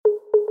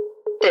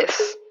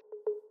This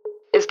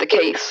is the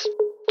case.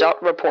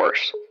 Report.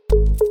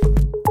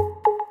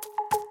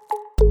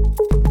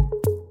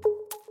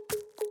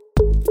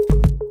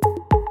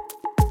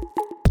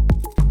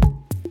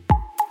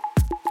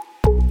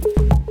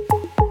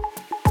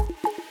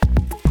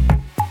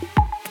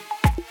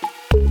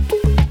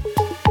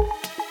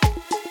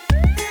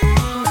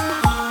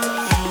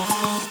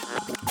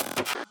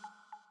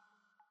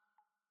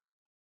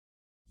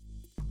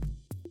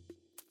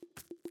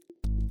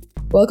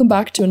 Welcome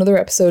back to another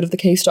episode of the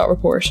Case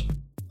Report.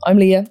 I'm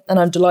Leah, and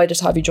I'm delighted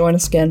to have you join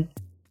us again.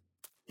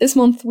 This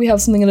month, we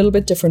have something a little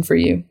bit different for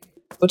you.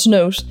 But to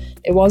note,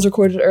 it was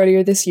recorded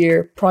earlier this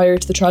year, prior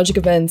to the tragic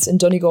events in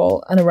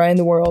Donegal and around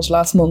the world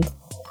last month.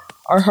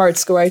 Our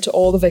hearts go out to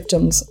all the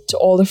victims, to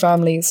all their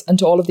families, and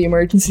to all of the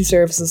emergency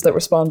services that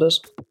responded.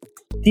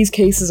 These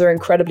cases are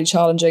incredibly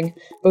challenging,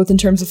 both in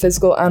terms of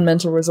physical and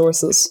mental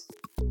resources.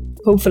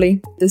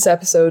 Hopefully, this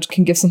episode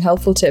can give some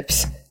helpful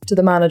tips to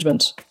the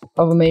management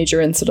of a major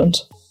incident.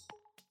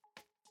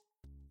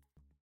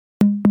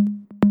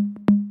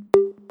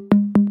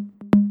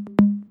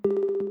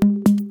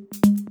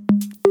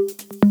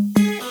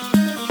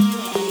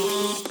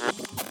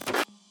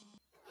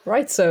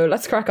 Right, so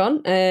let's crack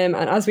on. And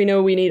as we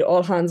know, we need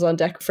all hands on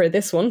deck for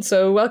this one.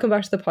 So welcome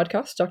back to the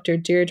podcast, Dr.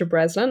 Deirdre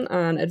Breslin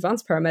and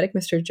Advanced Paramedic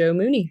Mr. Joe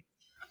Mooney.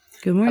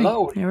 Good morning.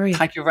 Hello. How are you?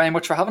 Thank you very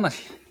much for having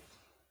us.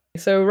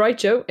 So right,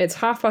 Joe, it's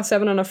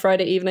 7:30 on a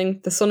Friday evening,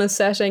 the sun is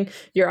setting,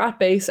 you're at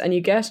base and you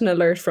get an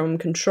alert from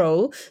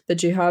control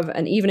that you have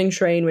an evening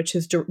train which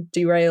is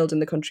derailed in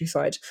the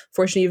countryside.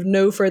 Fortunately, you have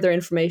no further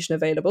information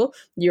available.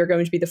 You're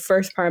going to be the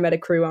first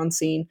paramedic crew on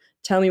scene.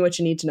 Tell me what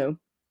you need to know.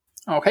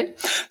 Okay,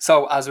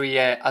 so as we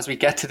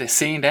get to the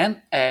scene,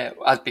 then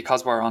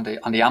because we're on the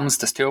ambulance,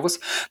 there's two of us.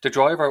 The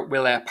driver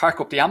will park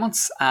up the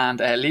ambulance and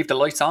leave the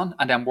lights on,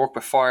 and then work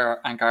with fire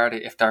and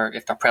Garda if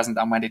they're present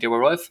and when they do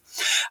arrive,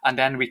 and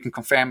then we can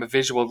confirm a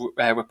visual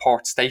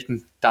report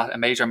stating that a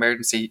major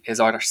emergency is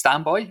either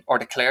standby or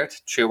declared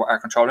through our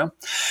control room,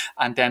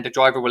 and then the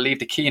driver will leave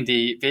the key in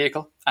the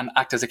vehicle and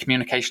act as a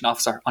communication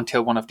officer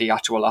until one of the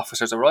actual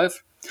officers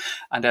arrive.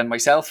 And then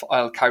myself,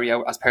 I'll carry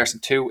out as person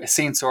 2 a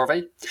scene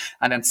survey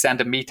and then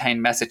send a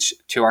methane message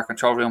to our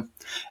control room.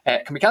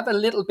 Can we get a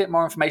little bit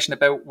more information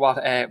about what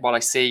I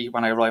see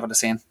when I arrive on the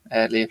scene,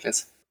 Leah,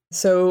 please?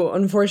 So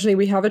unfortunately,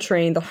 we have a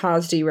train that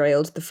has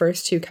derailed. The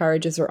first 2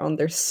 carriages are on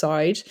their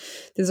side.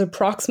 There's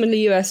approximately,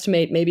 you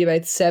estimate, maybe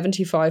about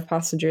 75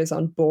 passengers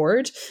on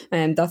board,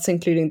 and that's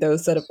including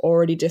those that have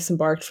already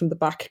disembarked from the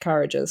back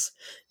carriages.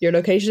 You're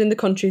located in the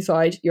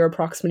countryside. You're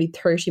approximately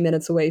 30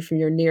 minutes away from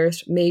your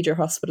nearest major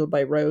hospital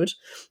by road.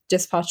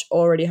 Dispatch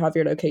already have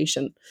your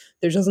location.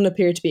 There doesn't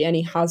appear to be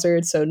any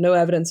hazard, so no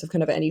evidence of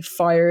kind of any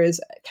fires,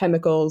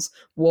 chemicals,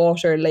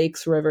 water,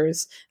 lakes,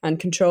 rivers, and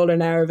control are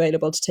now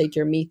available to take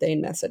your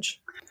methane message.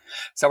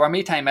 So our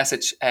methane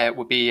message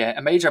would be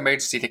a major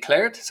emergency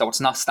declared. So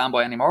it's not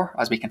standby anymore.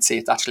 As we can see,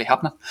 it's actually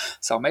happening.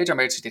 So major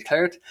emergency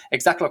declared.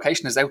 Exact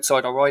location is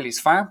outside O'Reilly's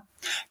farm.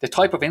 The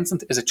type of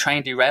incident is a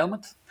train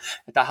derailment.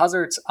 The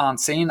hazards on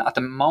scene at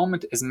the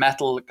moment is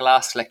metal,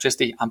 glass,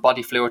 electricity and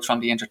body fluids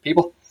from the injured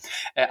people.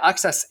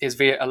 Access is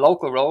via a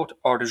local road,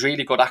 or there's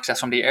really good access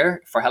from the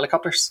air for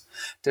helicopters.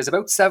 There's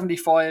about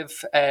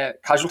 75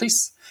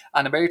 casualties,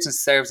 and emergency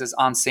services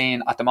on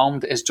scene at the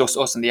moment is just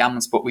us in the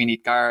ambulance, but we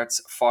need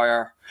guards,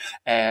 fire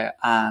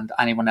and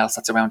anyone else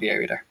that's around the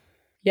area there.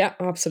 Yeah,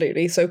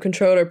 absolutely. So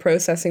controller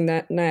processing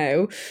that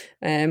now.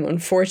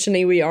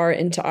 Unfortunately, we are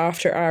into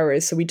after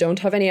hours, so we don't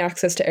have any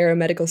access to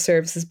aeromedical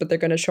services, but they're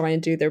going to try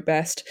and do their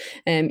best.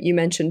 You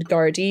mentioned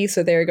Gardaí,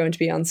 so they're going to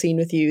be on scene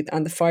with you,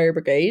 and the fire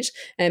brigade.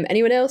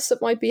 Anyone else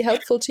that might be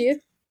helpful to you?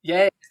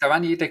 Yeah, is there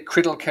any of the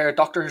critical care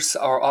doctors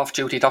or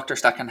off-duty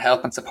doctors that can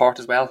help and support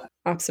as well?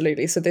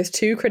 Absolutely. So there's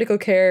 2 critical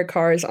care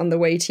cars on the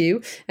way to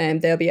you,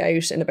 and they'll be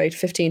out in about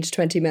 15 to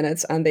 20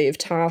 minutes, and they've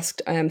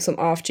tasked some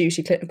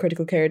off-duty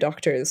critical care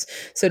doctors.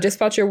 So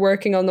dispatch, you're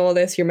working on all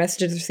this, your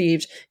message is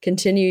received,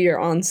 continue your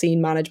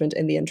on-scene management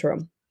in the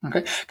interim.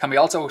 Okay. Can we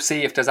also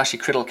see if there's actually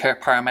critical care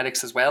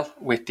paramedics as well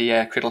with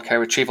the critical care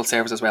retrieval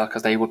service as well,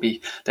 because they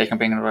can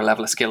bring another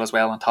level of skill as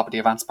well on top of the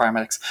advanced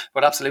paramedics.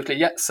 But absolutely,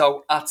 yeah.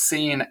 So at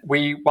scene,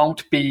 we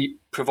won't be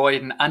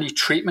providing any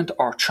treatment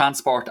or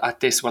transport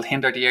at this will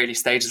hinder the early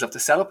stages of the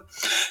setup.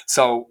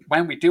 So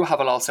when we do have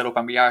it all set up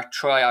and we are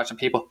triaging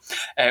people,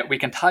 we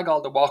can tag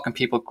all the walking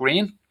people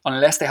green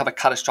unless they have a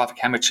catastrophic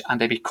hemorrhage and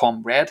they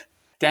become red.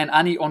 Then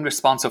any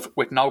unresponsive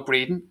with no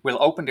breathing will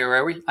open their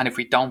airway, and if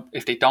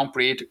they don't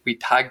breathe, we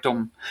tag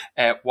them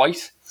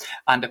white,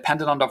 and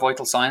depending on their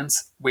vital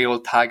signs, we will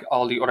tag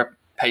all the other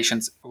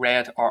patients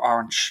red or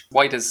orange.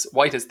 White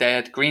is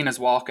dead, green is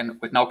walking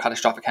with no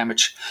catastrophic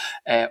hemorrhage,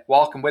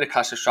 walking with a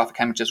catastrophic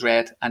hemorrhage is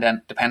red, and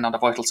then depending on the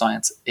vital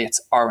signs, it's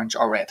orange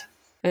or red.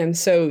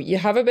 So you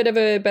have a bit of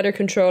a better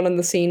control on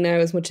the scene now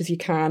as much as you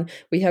can.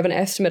 We have an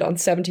estimate on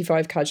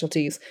 75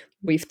 casualties.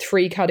 We've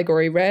 3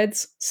 category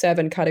reds,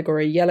 7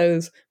 category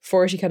yellows,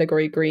 40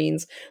 category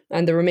greens,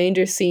 and the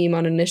remainder seem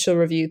on initial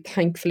review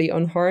thankfully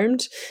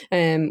unharmed.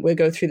 We'll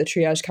go through the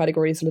triage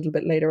categories a little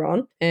bit later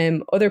on.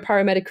 Other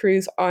paramedic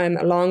crews,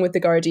 along with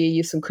the Gardaí,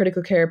 use some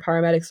critical care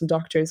paramedics and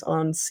doctors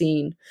on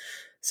scene.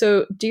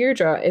 So,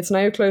 Deirdre, it's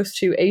now close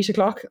to 8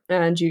 o'clock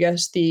and you get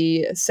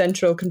the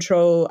central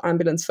control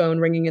ambulance phone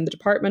ringing in the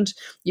department.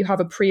 You have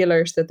a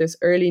pre-alert that there's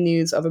early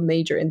news of a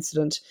major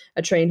incident.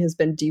 A train has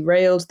been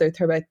derailed. They're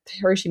about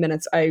 30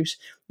 minutes out.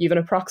 You have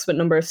an approximate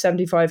number of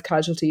 75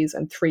 casualties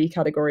and 3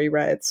 category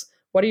reds.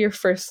 What are your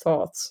first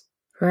thoughts?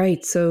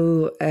 Right.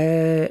 So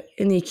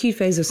in the acute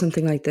phase of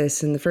something like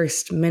this, in the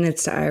first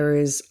minutes to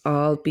hours,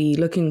 I'll be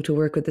looking to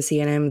work with the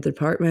CNM of the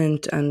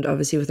department and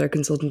obviously with our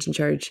consultant in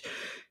charge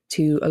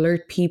to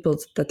alert people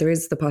that there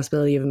is the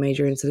possibility of a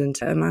major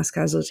incident, a mass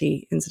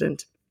casualty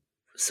incident.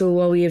 So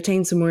while we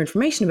obtain some more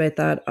information about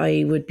that,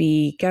 I would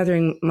be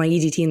gathering my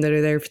ED team that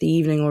are there for the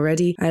evening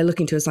already,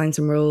 looking to assign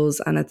some roles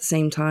and at the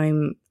same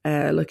time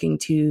looking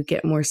to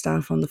get more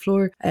staff on the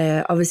floor.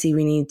 Obviously,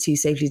 we need to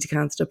safely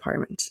decant the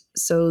department.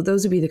 So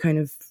those would be the kind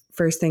of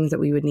first things that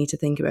we would need to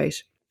think about.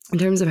 In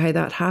terms of how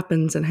that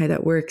happens and how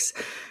that works,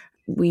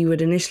 we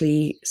would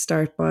initially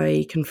start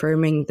by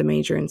confirming the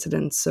major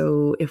incident.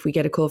 So if we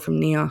get a call from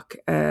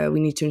NEOC, we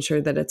need to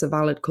ensure that it's a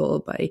valid call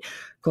by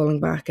calling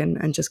back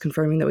and just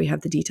confirming that we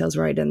have the details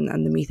right and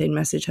the methane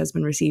message has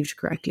been received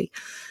correctly.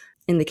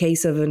 In the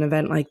case of an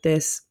event like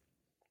this,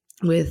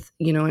 with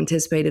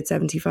anticipated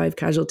 75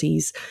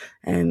 casualties,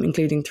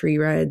 including 3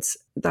 reds,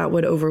 that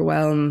would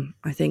overwhelm,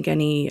 I think,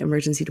 any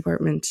emergency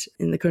department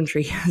in the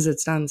country as it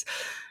stands.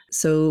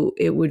 So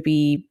it would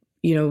be,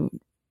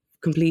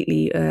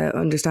 completely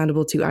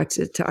understandable to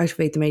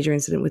activate the major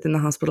incident within the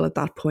hospital at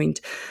that point.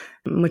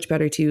 Much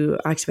better to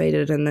activate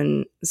it and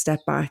then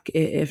step back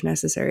if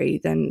necessary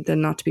than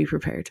not to be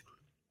prepared.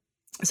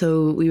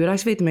 So we would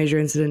activate the major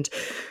incident,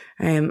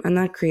 and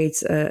that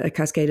creates a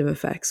cascade of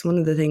effects. One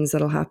of the things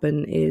that'll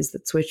happen is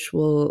that Switch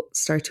will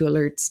start to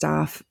alert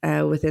staff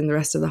within the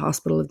rest of the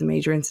hospital of the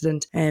major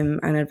incident and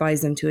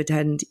advise them to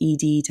attend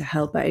ED to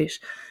help out.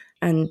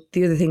 And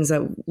the other things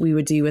that we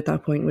would do at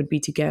that point would be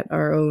to get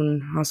our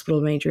own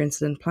hospital major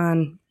incident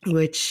plan,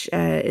 which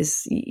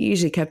is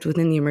usually kept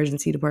within the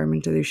emergency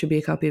department, or there should be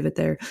a copy of it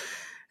there.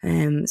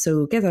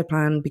 So get that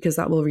plan, because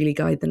that will really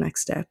guide the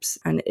next steps.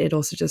 And it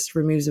also just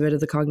removes a bit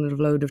of the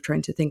cognitive load of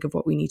trying to think of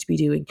what we need to be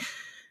doing.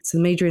 So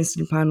the major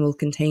incident plan will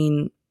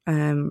contain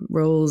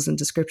roles and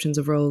descriptions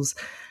of roles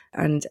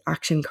and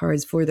action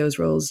cards for those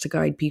roles to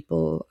guide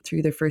people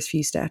through their first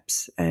few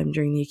steps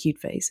during the acute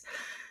phase.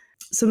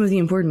 Some of the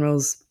important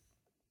roles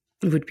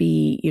would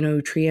be,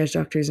 triage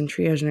doctors and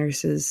triage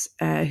nurses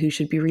who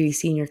should be really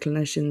senior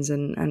clinicians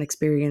and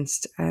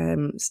experienced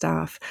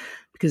staff,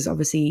 because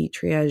obviously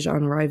triage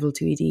on arrival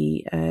to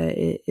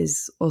ED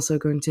is also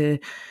going to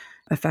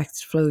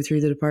affect flow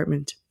through the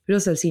department. We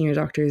also have senior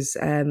doctors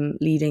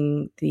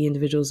leading the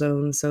individual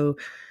zone. So,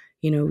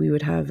 we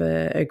would have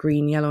a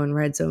green, yellow and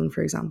red zone,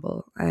 for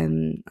example,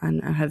 and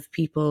have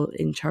people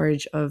in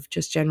charge of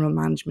just general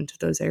management of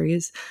those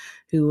areas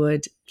who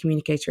would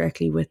communicate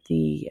directly with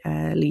the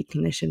lead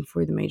clinician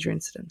for the major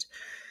incident.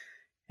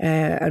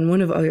 And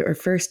one of our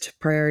first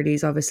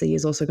priorities, obviously,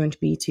 is also going to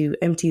be to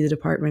empty the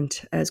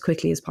department as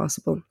quickly as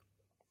possible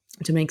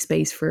to make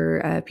space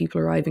for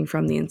people arriving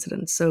from the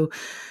incident. So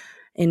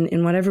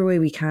in whatever way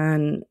we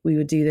can, we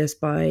would do this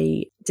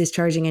by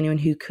discharging anyone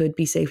who could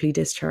be safely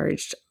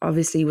discharged,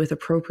 obviously with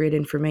appropriate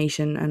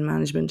information and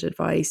management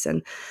advice,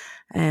 and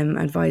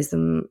advise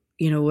them,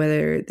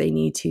 whether they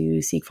need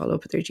to seek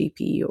follow-up with their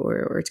GP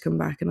or to come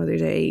back another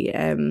day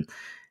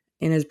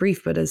in as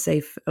brief but as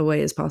safe a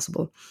way as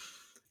possible.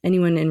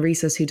 Anyone in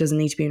resus who doesn't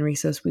need to be in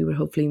resus, we would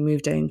hopefully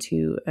move down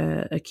to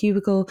a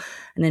cubicle,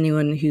 and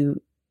anyone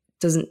who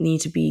doesn't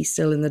need to be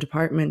still in the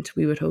department,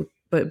 we would hope,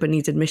 but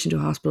needs admission to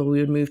a hospital, we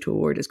would move to a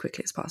ward as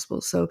quickly as possible.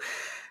 So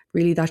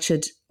really that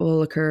should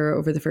all occur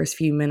over the first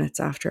few minutes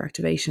after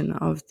activation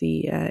of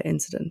the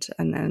incident,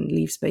 and then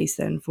leave space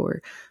then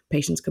for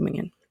patients coming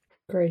in.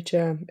 Great,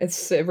 yeah.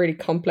 It's a really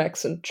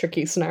complex and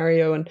tricky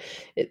scenario, and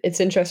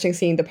it's interesting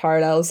seeing the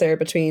parallels there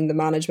between the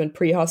management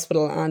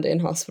pre-hospital and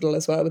in-hospital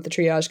as well, with the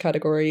triage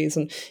categories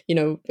and,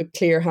 the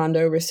clear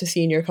handovers to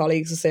senior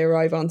colleagues as they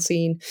arrive on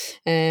scene.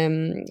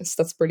 So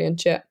that's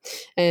brilliant, yeah.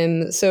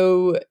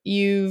 So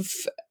you've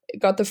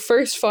got the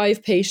first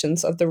 5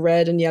 patients of the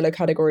red and yellow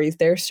categories.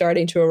 They're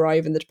starting to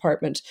arrive in the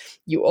department.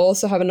 You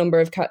also have a number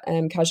of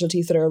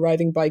casualties that are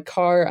arriving by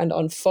car and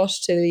on foot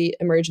to the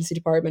emergency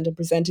department and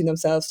presenting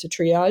themselves to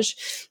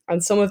triage.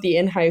 And some of the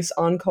in-house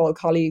on-call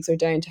colleagues are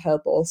down to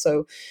help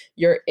also.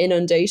 You're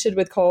inundated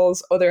with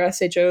calls, other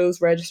SHOs,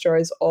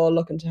 registrars, all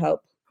looking to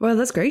help. Well,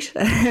 that's great.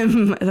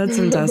 That's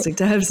fantastic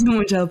to have so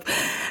much help.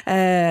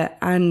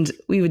 And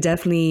we would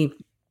definitely,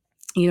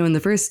 in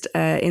the first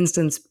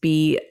instance,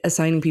 be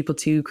assigning people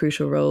to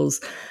crucial roles.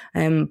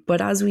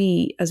 But as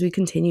we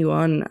continue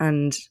on,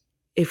 and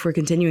if we're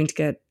continuing to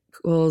get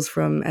calls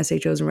from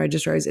SHOs and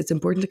registrars, it's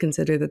important to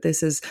consider that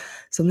this is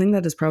something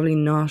that is probably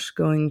not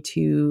going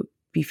to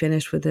be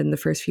finished within the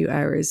first few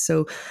hours.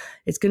 So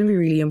it's going to be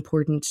really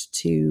important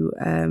to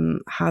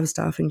have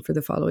staffing for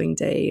the following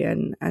day,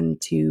 and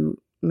to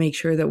make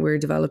sure that we're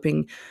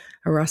developing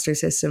a roster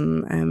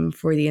system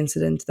for the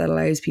incident that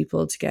allows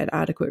people to get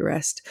adequate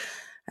rest.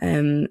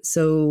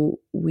 So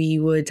we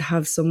would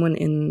have someone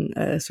in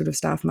a sort of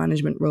staff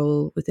management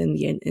role within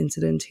the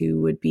incident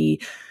who would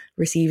be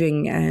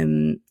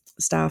receiving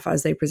staff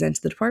as they present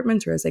to the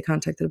department or as they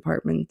contact the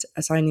department,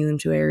 assigning them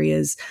to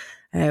areas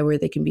where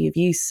they can be of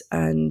use.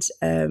 And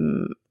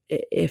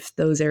if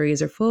those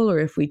areas are full, or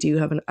if we do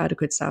have an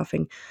adequate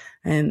staffing,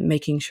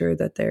 making sure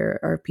that there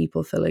are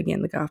people filling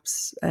in the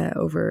gaps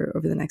over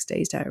the next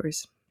days to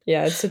hours.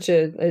 Yeah, it's such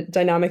a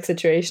dynamic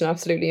situation.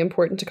 Absolutely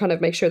important to kind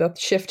of make sure that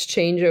shift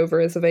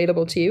changeover is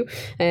available to you.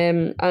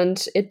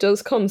 And it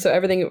does come. So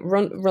everything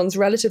runs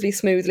relatively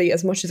smoothly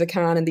as much as it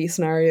can in these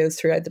scenarios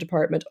throughout the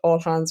department. All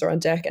hands are on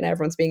deck and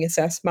everyone's being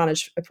assessed,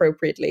 managed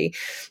appropriately.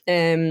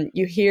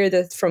 You hear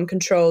that from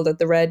control that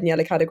the red and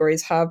yellow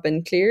categories have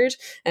been cleared.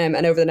 And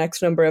over the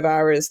next number of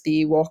hours,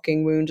 the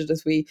walking wounded,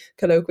 as we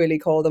colloquially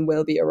call them,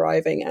 will be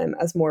arriving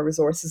as more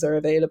resources are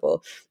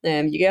available.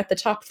 You get the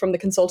tap from the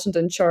consultant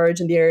in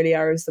charge in the early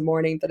hours the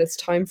morning that it's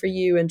time for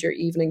you and your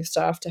evening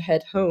staff to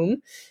head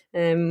home.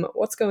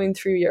 What's going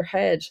through your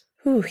head?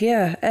 Oh,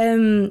 yeah.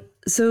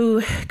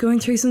 So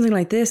going through something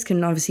like this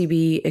can obviously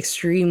be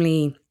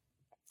extremely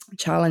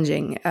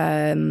challenging.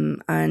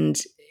 And,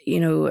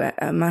 you know,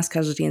 a mass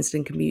casualty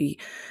incident can be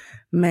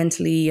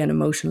mentally and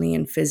emotionally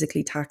and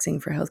physically taxing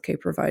for healthcare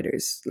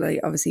providers. Like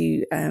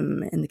obviously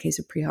in the case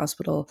of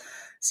pre-hospital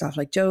staff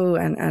like Joe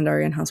and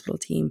our in-hospital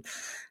team,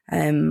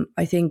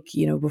 I think,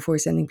 you know, before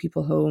sending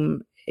people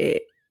home,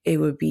 it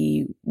would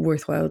be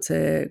worthwhile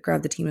to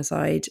grab the team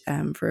aside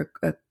for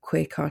a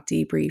quick hot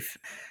debrief,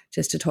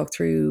 just to talk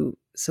through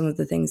some of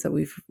the things that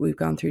we've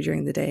gone through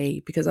during the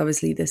day, because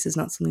obviously this is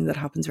not something that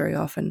happens very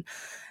often,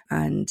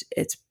 and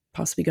it's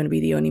possibly going to be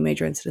the only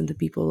major incident that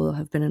people will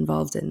have been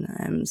involved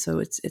in. So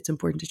it's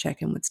important to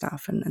check in with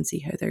staff and see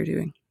how they're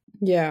doing.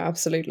 Yeah,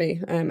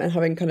 absolutely. And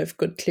having kind of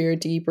good, clear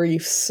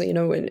debriefs, you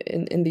know,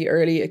 in the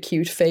early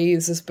acute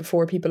phases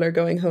before people are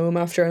going home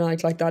after a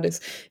night like that is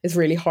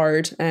really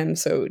hard.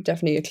 So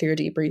definitely a clear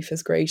debrief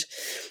is great.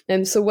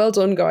 So well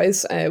done,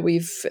 guys.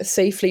 We've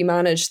safely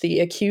managed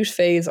the acute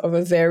phase of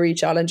a very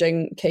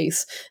challenging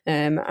case.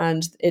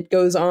 And it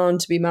goes on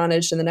to be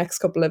managed in the next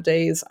couple of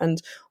days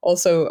and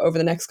also over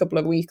the next couple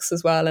of weeks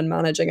as well, and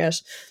managing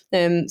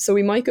it. So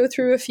we might go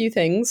through a few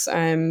things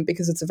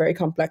because it's a very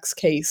complex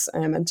case,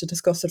 and to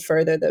discuss it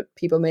further, that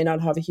people may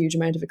not have a huge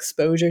amount of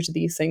exposure to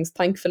these things,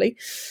 thankfully.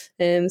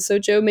 So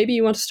Joe, maybe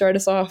you want to start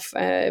us off.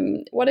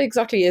 What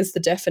exactly is the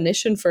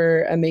definition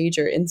for a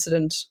major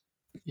incident?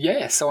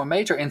 Yeah, so a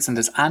major incident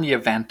is any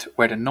event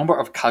where the number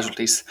of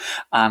casualties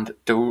and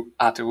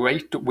at the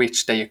rate at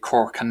which they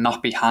occur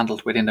cannot be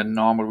handled within the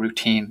normal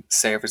routine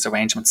service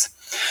arrangements.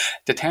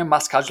 The term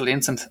mass casualty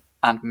incident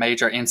and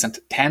major incident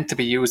tend to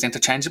be used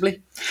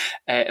interchangeably.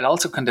 It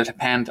also can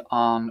depend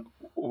on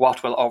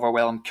what will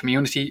overwhelm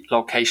community,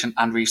 location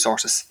and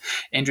resources.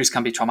 Injuries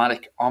can be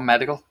traumatic or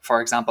medical,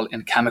 for example,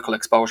 in chemical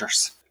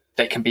exposures.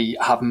 They can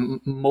have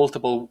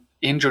multiple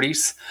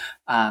injuries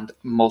and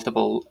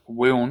multiple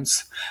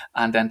wounds,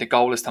 and then the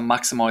goal is to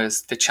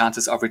maximize the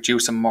chances of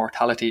reducing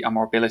mortality and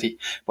morbidity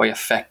by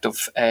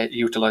effective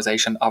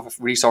utilization of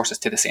resources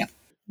to the scene.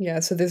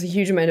 Yeah, so there's a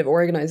huge amount of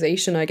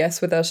organization, I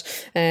guess, with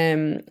it.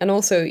 And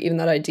also even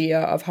that idea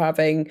of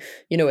having,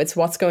 you know, it's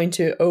what's going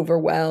to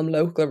overwhelm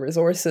local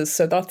resources.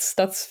 So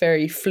that's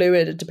very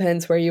fluid. It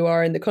depends where you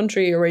are in the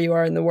country or where you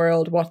are in the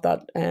world, what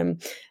that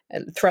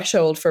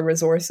threshold for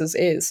resources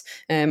is,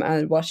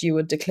 and what you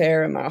would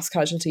declare a mass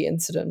casualty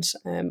incident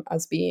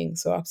as being.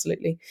 So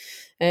absolutely.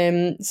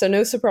 So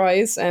no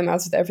surprise,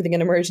 as with everything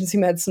in emergency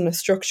medicine, a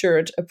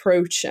structured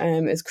approach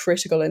is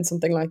critical in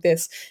something like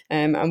this,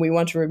 and we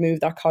want to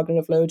remove that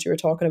cognitive load you were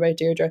talking about,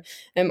 Deirdre.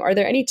 Are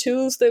there any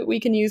tools that we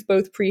can use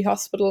both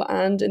pre-hospital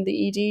and in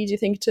the ED, do you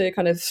think, to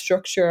kind of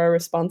structure our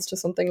response to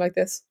something like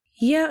this?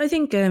 Yeah, I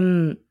think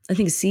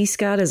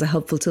CSCAT is a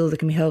helpful tool that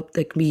can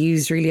be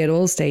used really at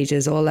all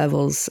stages, all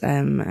levels,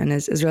 and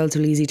is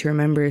relatively easy to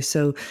remember.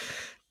 So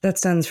that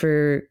stands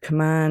for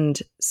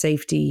command,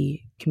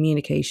 safety,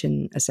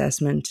 communication,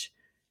 assessment,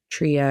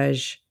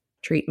 triage,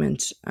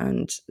 treatment,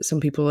 and some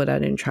people would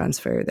add in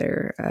transfer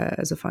there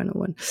as a final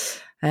one.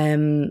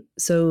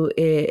 So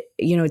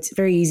it's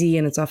very easy,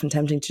 and it's often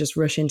tempting to just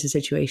rush into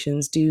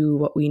situations, do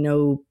what we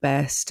know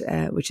best,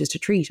 which is to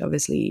treat,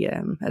 obviously,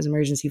 as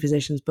emergency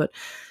physicians. But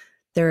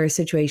there are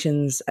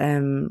situations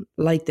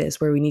like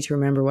this where we need to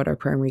remember what our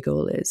primary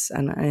goal is.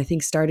 And I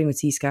think starting with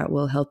CSCAT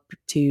will help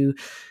to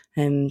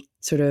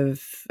sort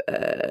of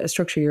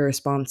structure your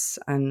response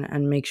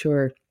and make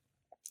sure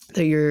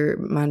that you're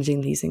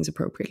managing these things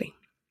appropriately.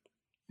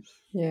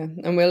 Yeah,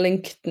 and we'll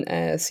link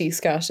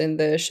CSCAT in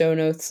the show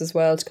notes as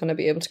well to kind of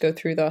be able to go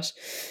through that.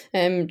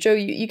 Joe,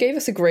 you gave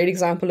us a great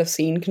example of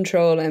scene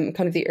control and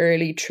kind of the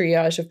early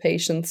triage of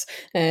patients.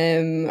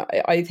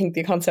 I think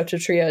the concept of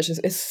triage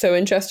is so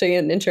interesting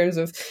in terms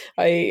of,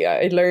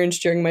 I learned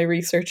during my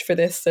research for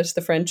this that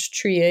the French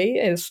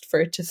trier is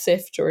for to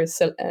sift or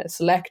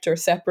select or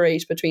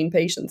separate between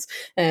patients.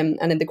 And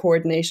in the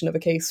coordination of a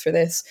case for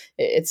this,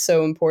 it's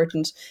so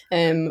important.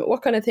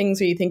 What kind of things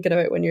are you thinking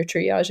about when you're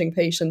triaging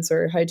patients,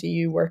 or how do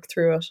you work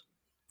through it?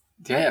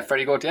 Yeah,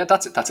 very good. Yeah,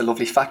 that's a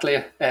lovely fact,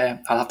 Leah.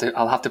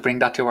 I'll have to bring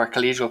that to our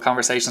collegial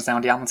conversations now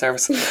in the ambulance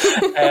service. So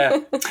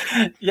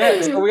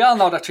we all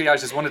know that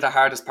triage is one of the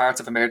hardest parts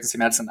of emergency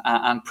medicine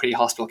and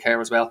pre-hospital care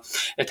as well.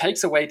 It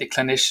takes away the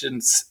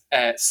clinician's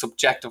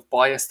subjective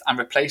bias and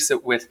replaces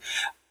it with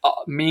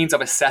means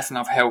of assessing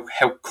of how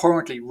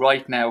currently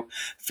right now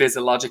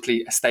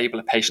physiologically stable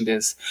a patient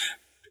is.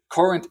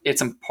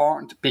 It's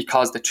important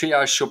because the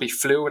triage should be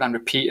fluid and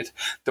repeated.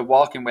 The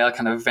walking well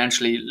can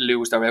eventually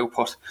lose their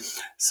output.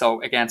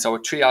 So a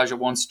triage it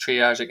once,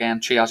 triage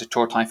again, triage a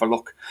third time for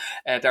luck.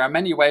 There are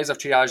many ways of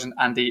triaging,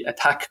 and the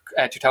ATTACK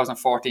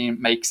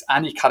 2014 makes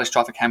any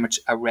catastrophic hemorrhage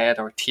a red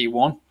or a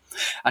T1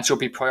 and should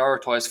be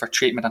prioritised for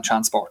treatment and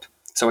transport.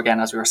 So again,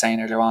 as we were saying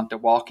earlier on, the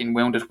walking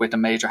wounded with a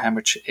major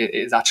hemorrhage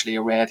is actually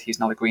a red. He's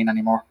not a green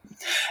anymore.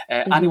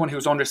 Anyone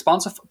who's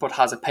unresponsive but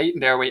has a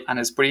patent airway and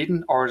is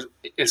breathing or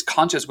is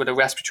conscious with a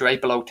respiratory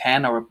rate below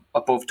 10 or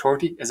above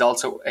 30 is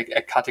also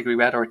a category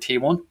red or a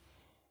T1.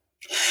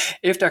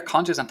 If they're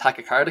conscious and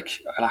tachycardic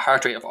at a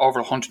heart rate of over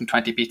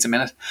 120 beats a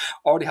minute,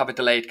 or they have a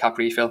delayed cap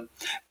refill,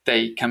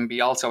 they can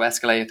be also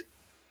escalated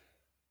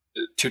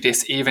to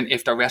this even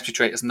if their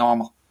respiratory rate is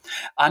normal.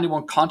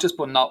 Anyone conscious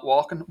but not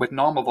walking with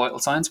normal vital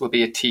signs will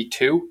be a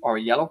T2 or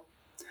a yellow.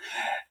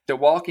 The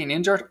walking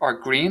injured or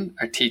green,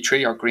 or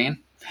T3 or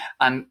green,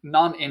 and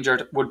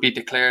non-injured would be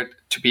declared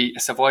to be a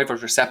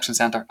survivors reception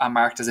centre and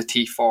marked as a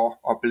T4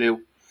 or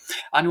blue.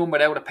 Anyone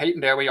without a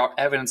patent airway or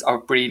evidence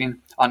of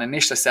breathing on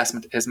initial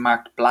assessment is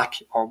marked black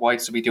or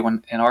white, as we do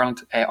in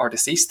Ireland, or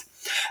deceased.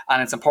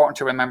 And it's important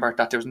to remember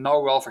that there's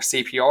no role for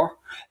CPR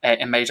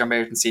in major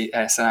emergency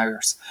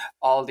scenarios.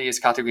 All these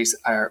categories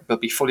will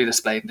be fully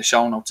displayed in the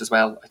show notes as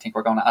well. I think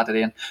we're going to add it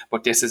in,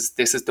 but this is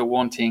the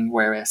one thing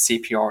where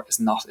CPR is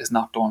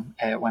not done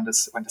when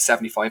there's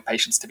 75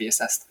 patients to be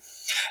assessed.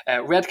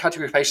 Red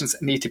category patients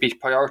need to be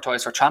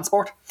prioritised for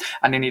transport,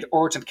 and they need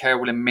urgent care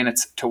within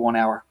minutes to 1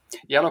 hour.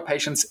 Yellow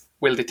patients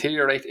will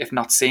deteriorate if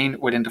not seen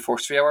within the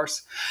first 3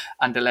 hours,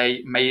 and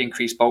delay may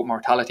increase both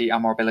mortality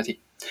and morbidity.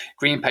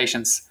 Green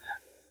patients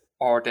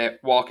or the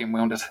walking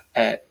wounded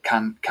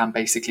can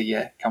basically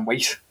can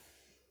wait.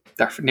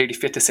 They're nearly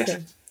fit to sit. Yeah.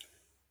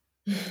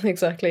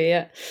 Exactly,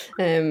 yeah.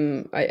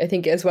 I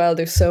think as well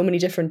there's so many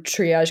different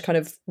triage kind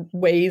of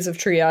ways of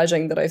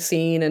triaging that I've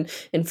seen and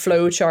in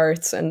flow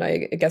charts, and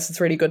I guess it's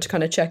really good to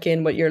kind of check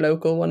in what your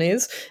local one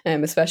is,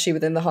 especially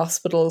within the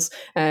hospitals.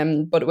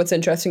 But what's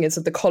interesting is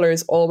that the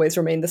colours always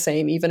remain the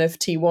same, even if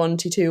T1,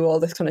 T2,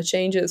 all this kind of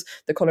changes,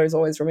 the colours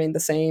always remain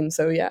the same.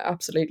 So yeah,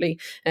 absolutely.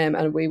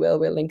 And we'll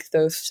link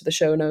those to the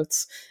show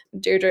notes.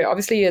 Deirdre,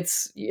 obviously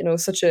it's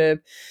such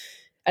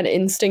an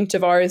instinct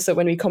of ours that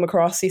when we come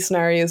across these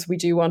scenarios, we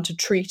do want to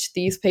treat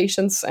these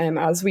patients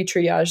as we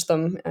triage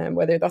them,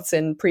 whether that's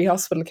in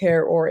pre-hospital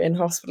care or in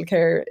hospital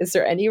care. Is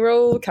there any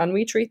role? Can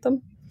we treat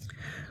them?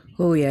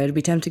 Oh yeah, it'd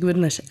be tempting,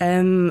 wouldn't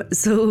it?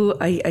 So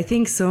I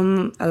think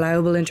some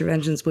allowable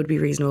interventions would be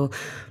reasonable,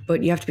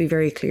 but you have to be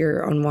very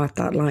clear on what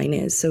that line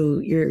is. So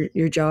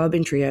your job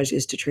in triage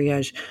is to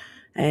triage,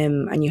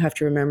 and you have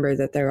to remember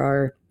that there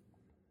are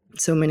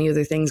so many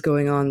other things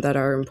going on that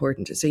are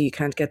important. So you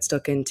can't get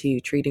stuck into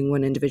treating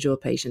one individual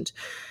patient.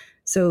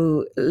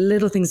 So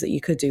little things that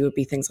you could do would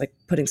be things like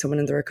putting someone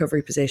in the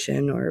recovery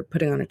position or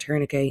putting on a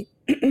tourniquet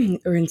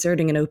or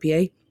inserting an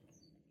OPA.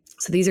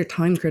 So these are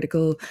time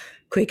critical,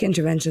 quick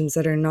interventions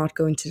that are not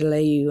going to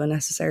delay you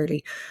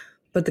unnecessarily.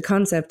 But the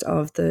concept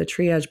of the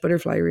triage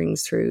butterfly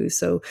rings through.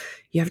 So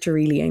you have to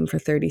really aim for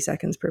 30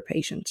 seconds per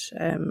patient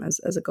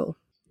as a goal.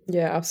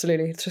 Yeah,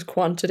 absolutely. It's just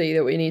quantity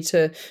that we need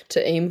to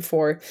aim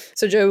for.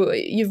 So Joe,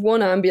 you've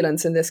one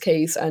ambulance in this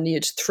case and you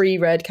had 3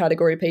 red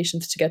category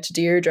patients to get to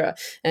Deirdre.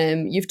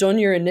 You've done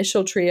your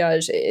initial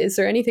triage. Is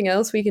there anything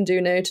else we can do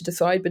now to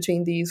decide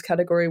between these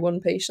category 1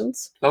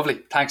 patients?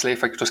 Lovely. Thanks, Leigh,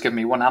 for just giving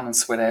me one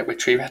ambulance with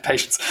 3 red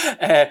patients.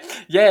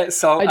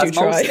 So I do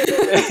try.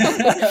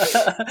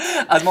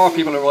 As more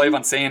people arrive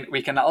on scene,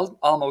 we can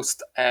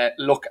almost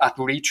look at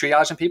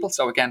re-triaging people.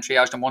 So again,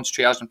 triage them once,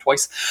 triage them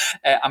twice.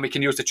 And we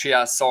can use the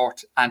triage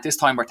sort. And this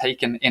time we're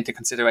taking into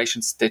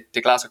considerations the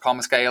Glasgow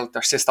Coma Scale,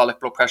 their systolic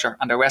blood pressure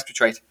and their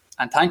respiratory rate.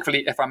 And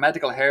thankfully, if our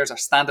medical hairs are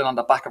standing on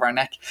the back of our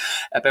neck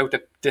about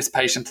this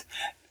patient,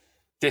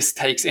 this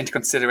takes into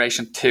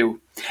consideration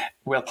too.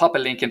 We'll pop a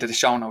link into the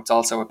show notes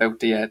also about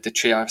the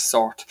triage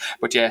sort.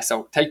 But yeah,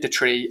 so take the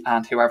 3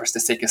 and whoever's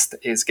the sickest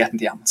is getting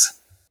the ambulance.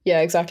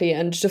 Yeah, exactly.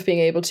 And just being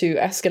able to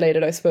escalate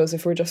it, I suppose,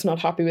 if we're just not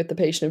happy with the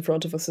patient in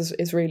front of us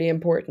is really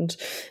important,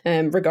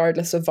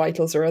 regardless of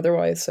vitals or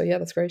otherwise. So yeah,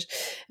 that's great.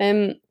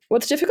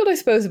 What's difficult, I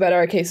suppose, about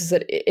our case is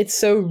that it's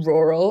so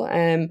rural,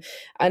 and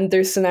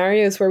there's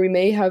scenarios where we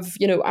may have,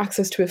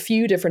 access to a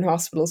few different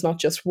hospitals, not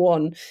just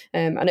one,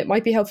 and it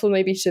might be helpful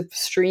maybe to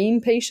stream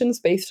patients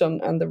based on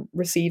the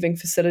receiving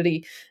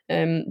facility.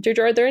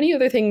 Deirdre, are there any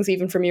other things,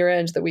 even from your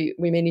end, that we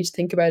may need to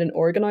think about in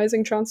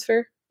organising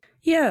transfer?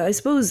 Yeah, I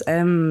suppose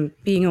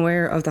being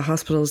aware of the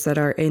hospitals that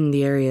are in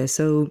the area.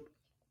 So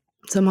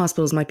some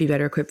hospitals might be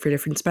better equipped for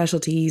different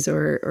specialties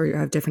or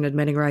have different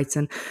admitting rights,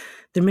 and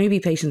there may be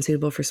patients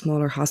suitable for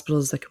smaller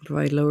hospitals that can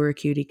provide lower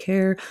acuity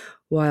care,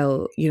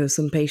 while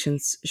some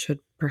patients should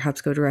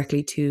perhaps go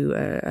directly to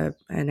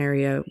an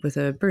area with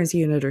a burns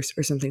unit or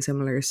something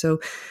similar. So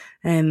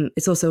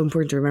it's also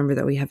important to remember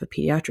that we have a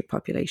pediatric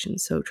population,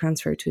 so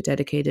transfer to a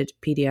dedicated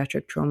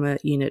pediatric trauma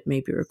unit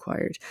may be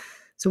required.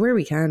 So where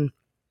we can,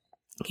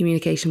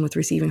 communication with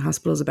receiving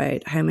hospitals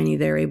about how many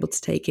they're able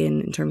to take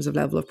in terms of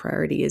level of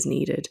priority is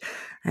needed,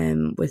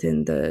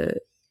 within the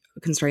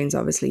constraints,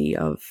 obviously,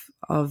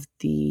 of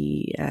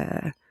the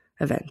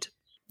event.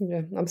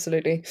 Yeah,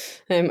 absolutely.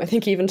 I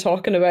think even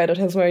talking about it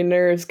has my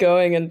nerves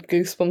going and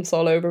goosebumps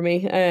all over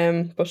me.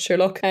 But sure,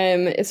 look,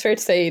 it's fair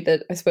to say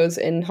that I suppose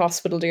in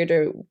hospital,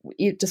 Deirdre,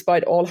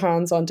 despite all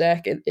hands on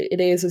deck, it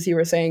is, as you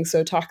were saying,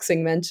 so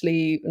taxing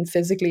mentally and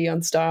physically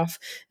on staff,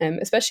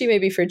 especially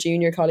maybe for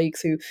junior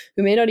colleagues who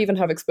may not even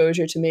have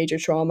exposure to major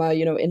trauma,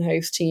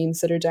 in-house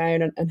teams that are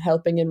down and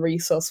helping in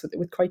resus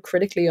with quite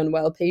critically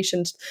unwell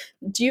patients.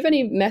 Do you have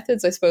any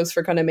methods, I suppose,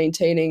 for kind of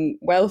maintaining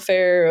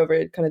welfare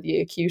over kind of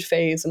the acute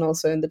phase and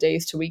also in the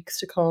days to weeks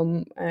to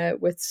come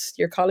with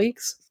your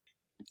colleagues?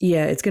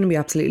 Yeah, it's going to be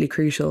absolutely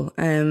crucial.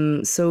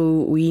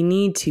 So we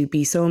need to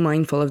be so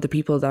mindful of the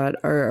people that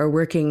are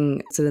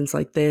working incidents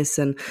like this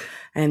and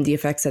the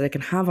effects that it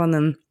can have on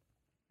them.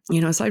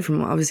 Aside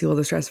from obviously all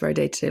the stress of our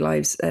day-to-day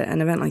lives,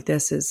 an event like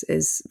this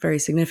is very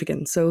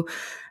significant. So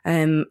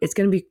it's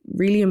going to be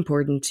really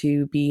important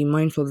to be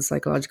mindful of the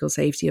psychological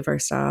safety of our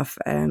staff.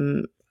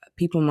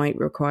 People might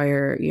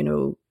require,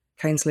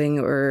 counselling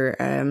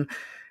or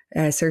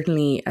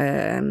certainly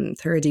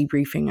thorough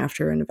debriefing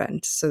after an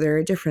event. So there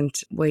are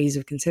different ways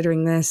of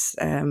considering this.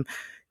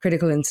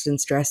 Critical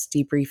incident stress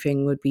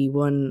debriefing would be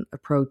one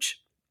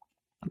approach,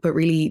 but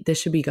really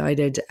this should be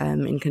guided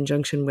in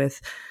conjunction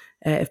with,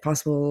 if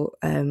possible,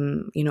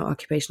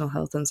 occupational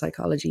health and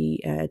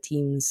psychology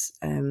teams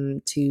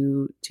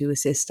to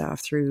assist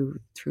staff through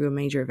a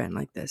major event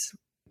like this.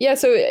 Yeah,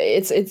 so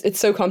it's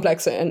so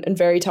complex and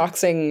very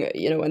taxing,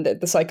 and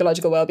the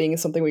psychological well-being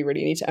is something we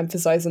really need to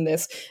emphasize in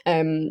this.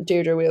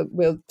 Deirdre,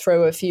 we'll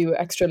throw a few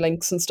extra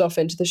links and stuff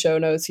into the show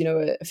notes,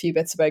 a few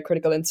bits about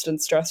critical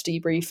incident stress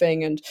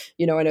debriefing, and,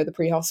 I know the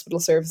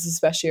pre-hospital services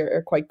especially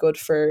are quite good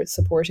for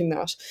supporting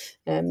that.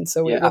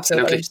 So we'll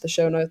throw that into the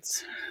show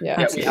notes.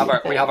 Yeah, we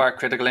have our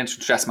critical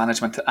incident stress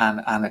management,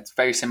 and it's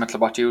very similar to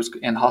what you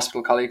in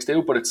hospital colleagues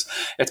do, but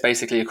it's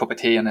basically a cup of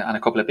tea and a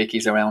couple of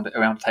bickies around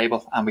the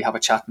table, and we have a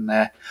chat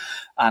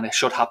and it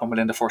should happen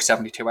within the first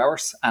 72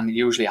 hours, and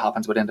usually it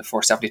happens within the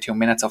first 72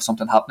 minutes of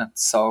something happening.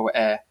 So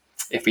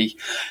if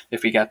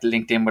we get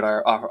linked in with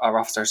our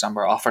officers and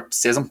we're offered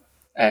CISM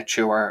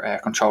through our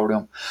control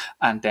room,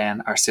 and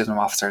then our CISM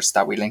officers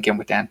that we link in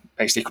with then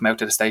basically come out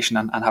to the station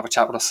and have a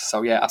chat with us.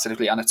 So yeah,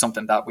 absolutely, and it's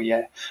something that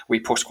we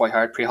push quite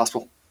hard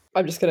pre-hospital.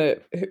 I'm just going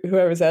to,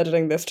 whoever's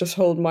editing this, just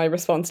hold my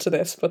response to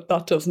this, but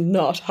that does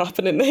not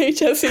happen in the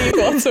HSE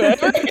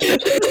whatsoever.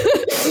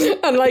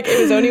 And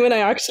it was only when I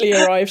actually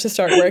arrived to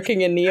start working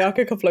in NEOC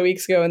a couple of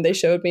weeks ago, and they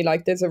showed me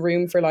there's a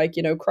room for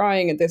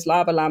crying, and there's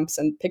lava lamps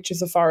and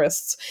pictures of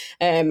forests.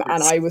 And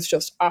I was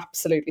just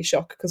absolutely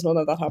shocked because none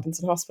of that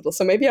happens in hospital.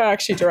 So maybe I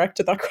actually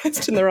directed that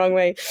question the wrong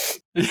way.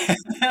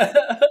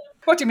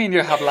 What do you mean you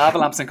have lava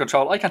lamps in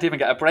control? I can't even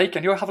get a break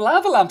and you have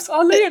lava lamps.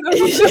 Oh, Leah.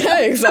 Yeah,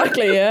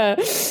 exactly, yeah.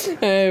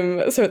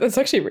 So that's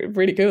actually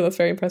really cool. That's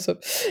very impressive.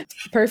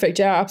 Perfect.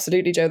 Yeah,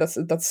 absolutely, Joe.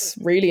 That's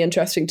really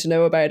interesting to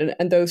know about,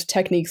 and those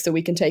techniques that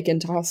we can take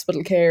into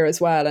hospital care as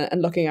well,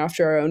 and looking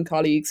after our own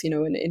colleagues,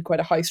 in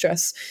quite a high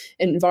stress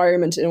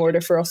environment in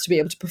order for us to be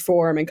able to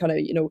perform and kind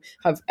of,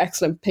 have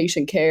excellent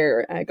patient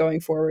care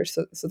going forward.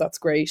 So that's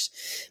great.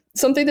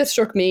 Something that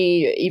struck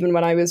me even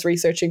when I was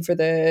researching for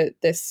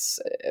this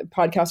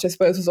podcast, I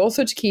suppose, was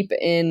also to keep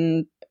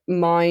in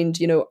mind,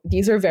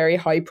 these are very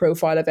high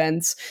profile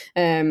events,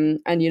 and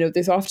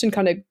there's often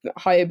kind of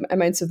high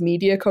amounts of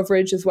media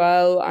coverage as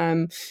well.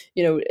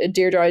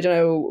 Deirdre, I don't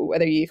know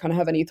whether you kind of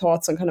have any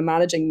thoughts on kind of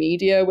managing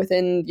media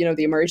within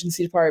the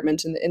emergency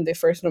department in the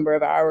first number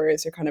of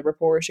hours, or kind of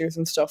reporters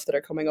and stuff that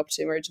are coming up to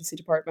the emergency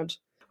department.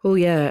 Oh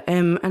yeah,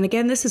 and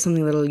again, this is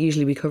something that will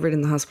usually be covered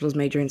in the hospital's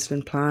major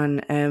incident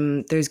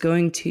plan. There's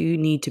going to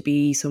need to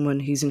be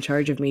someone who's in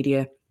charge of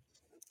media.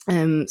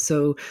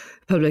 So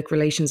public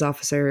relations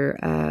officer,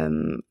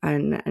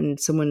 and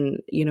someone,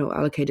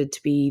 allocated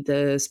to be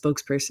the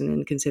spokesperson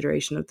in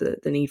consideration of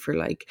the need for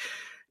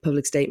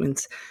public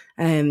statements.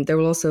 There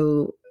will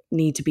also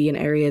need to be an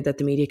area that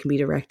the media can be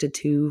directed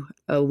to,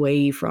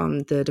 away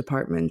from the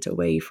department,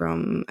 away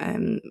from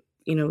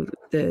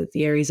the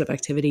areas of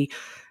activity,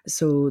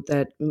 so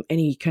that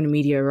any kind of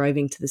media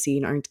arriving to the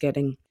scene aren't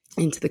getting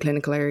into the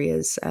clinical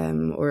areas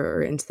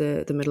or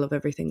into the middle of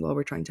everything while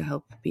we're trying to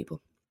help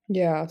people.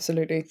 Yeah,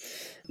 absolutely.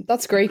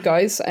 That's great,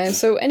 guys.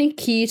 So any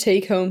key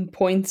take-home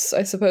points,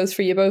 I suppose,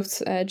 for you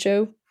both,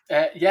 Joe?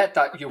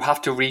 That you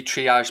have to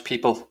re-triage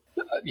people.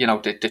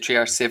 The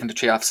triage sieve and the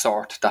triage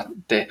sort, that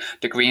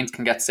the greens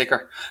can get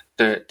sicker,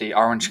 the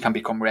orange can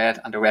become red,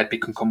 and the red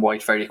can become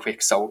white very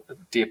quick. So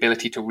the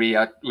ability to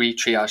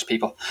re-triage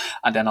people,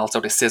 and then also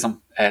the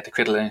CISM, the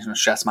critical illness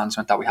stress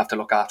management, that we have to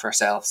look after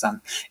ourselves,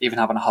 and even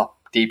having a hot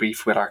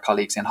debrief with our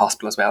colleagues in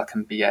hospital as well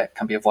can be a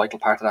vital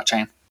part of that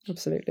chain.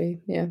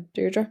 Absolutely. Yeah.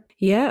 Deirdre?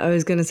 Yeah, I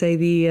was going to say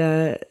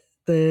the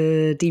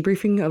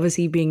debriefing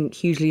obviously being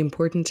hugely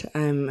important,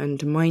 and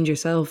to mind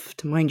yourself,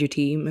 to mind your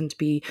team, and to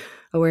be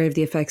aware of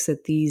the effects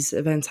that these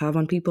events have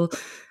on people,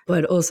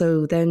 but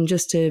also then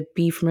just to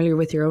be familiar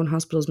with your own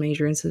hospital's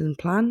major incident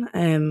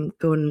plan.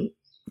 Go and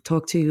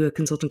talk to a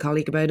consultant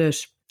colleague about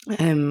it,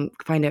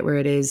 find out where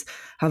it is,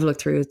 have a look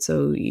through it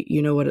so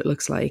you know what it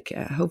looks like.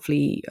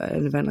 Hopefully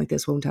an event like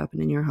this won't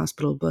happen in your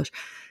hospital, but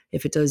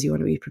if it does, you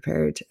want to be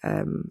prepared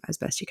as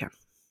best you can.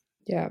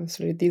 Yeah,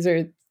 absolutely. These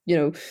are,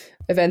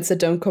 events that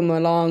don't come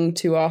along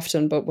too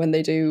often, but when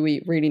they do,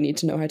 we really need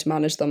to know how to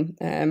manage them.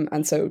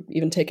 And so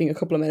even taking a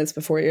couple of minutes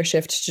before your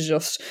shift to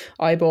just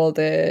eyeball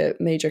the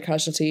major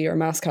casualty or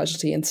mass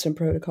casualty incident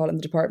protocol in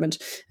the department,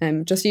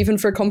 just even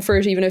for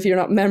comfort, even if you're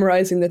not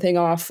memorizing the thing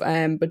off,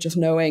 but just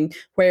knowing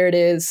where it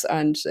is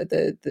and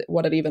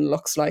what it even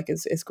looks like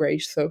is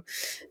great. So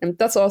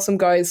that's awesome,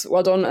 guys.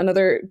 Well done.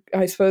 Another,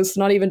 I suppose,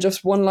 not even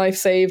just one life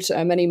saved,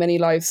 many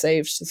lives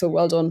saved. So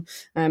well done.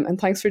 And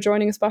thanks for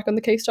joining us back on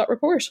the Case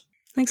Report.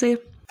 Thanks, Leah.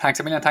 Thanks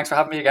a million. Thanks for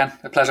having me again.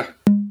 A pleasure.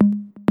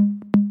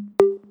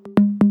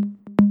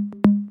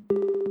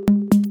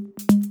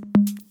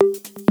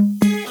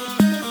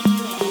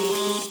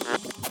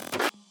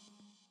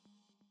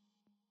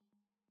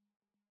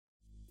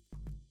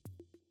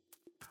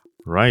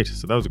 Right,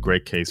 so that was a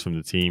great case from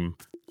the team.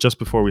 Just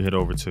before we head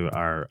over to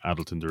our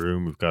Adult in the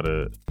Room, we've got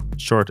a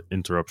short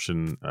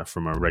interruption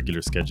from our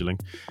regular scheduling.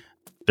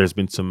 There's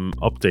been some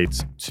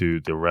updates to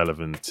the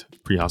relevant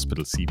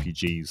pre-hospital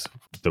CPGs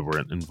that were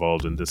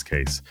involved in this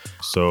case.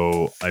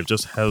 So I've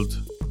just held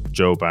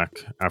Joe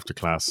back after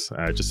class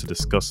just to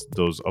discuss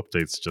those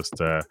updates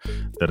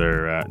that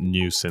are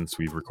new since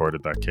we've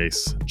recorded that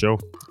case. Joe,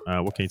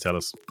 what can you tell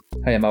us?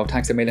 Hey Mo,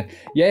 thanks a million.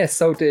 Yeah,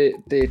 so the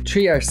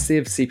triage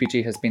sieve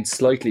CPG has been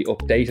slightly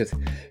updated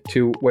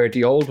to where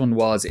the old one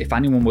was, if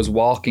anyone was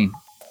walking,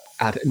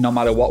 no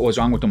matter what was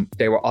wrong with them,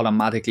 they were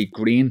automatically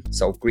green.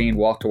 So green,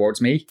 walk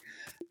towards me.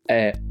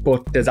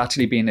 But there's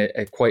actually been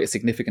quite a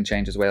significant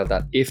change as well,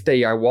 that if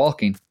they are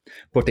walking,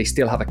 but they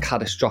still have a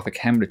catastrophic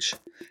hemorrhage,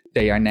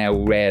 they are now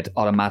red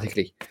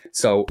automatically.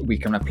 So we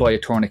can apply a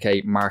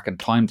tourniquet, mark and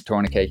time the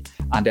tourniquet,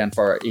 and then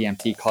for our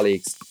EMT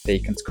colleagues, they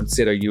can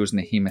consider using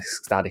a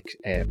hemostatic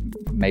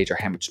major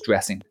hemorrhage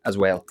dressing as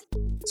well.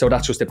 So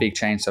that's just a big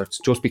change. So it's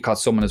just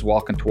because someone is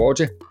walking towards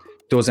you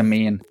doesn't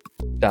mean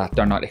that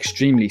they're not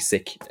extremely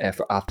sick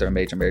after a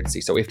major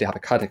emergency. So if they have a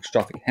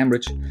catastrophic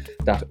hemorrhage,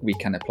 that we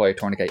can apply a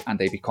tourniquet and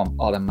they become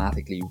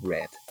automatically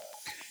red.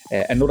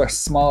 Another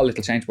small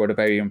little change, but a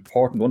very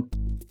important one,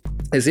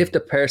 is if the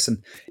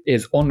person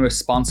is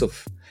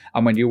unresponsive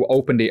and when you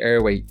open the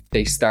airway,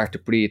 they start to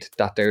breathe,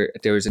 that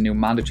there is a new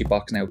mandatory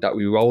box now that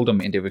we roll them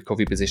in the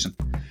recovery position.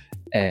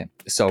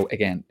 So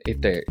again,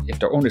 if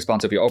they're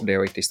unresponsive, you open the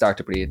airway, they start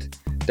to breathe,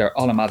 they're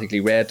automatically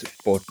red,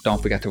 but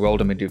don't forget to roll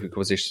them into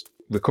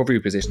recovery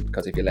position,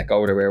 because if you let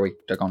go of their airway,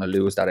 they're going to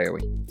lose that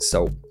airway.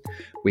 So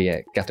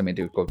we get them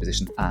into recovery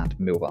position and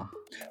move on.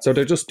 So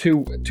they're just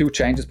two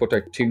changes, but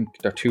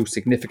they're two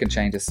significant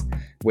changes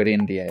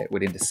within the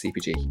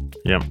CPG.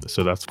 Yeah,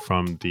 so that's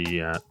from the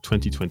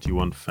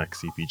 2021 FAC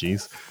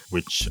CPGs,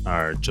 which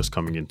are just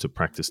coming into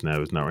practice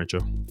now, isn't that right,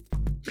 Joe?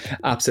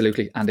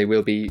 Absolutely, and they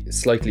will be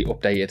slightly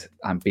updated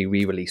and be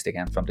re-released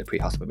again from the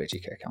Pre-Hospital Emergency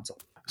Care Council.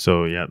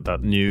 So yeah,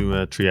 that new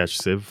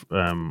triage sieve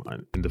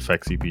in the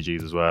FAC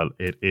CPGs as well,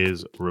 it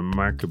is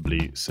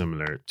remarkably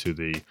similar to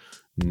the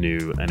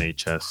new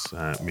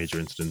NHS major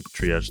incident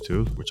triage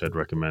tool, which I'd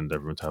recommend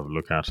everyone to have a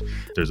look at.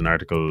 There's an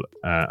article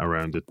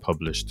around it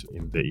published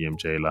in the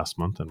EMJ last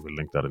month, and we'll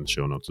link that in the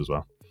show notes as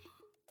well.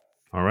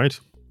 All right,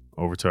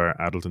 over to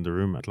our Adult in the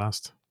Room at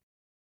last.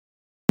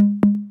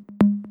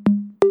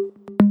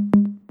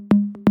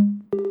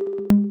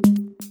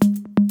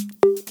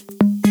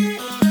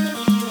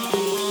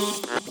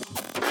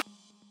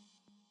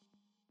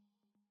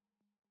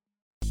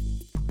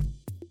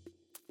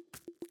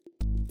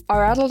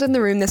 Our Adult in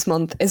the Room this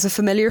month is a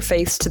familiar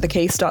face to the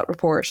Case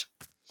Report.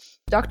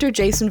 Dr.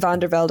 Jason van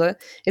der Velde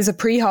is a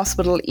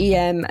pre-hospital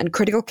EM and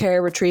critical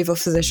care retrieval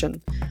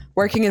physician,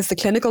 working as the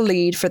clinical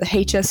lead for the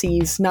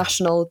HSE's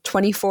national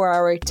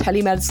 24-hour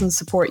telemedicine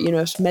support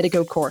unit,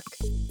 Medico Cork.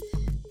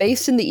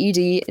 Based in the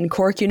ED in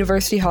Cork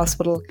University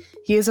Hospital,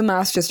 he has a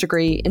master's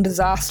degree in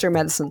disaster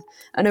medicine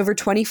and over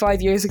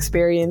 25 years'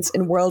 experience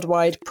in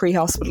worldwide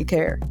pre-hospital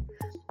care.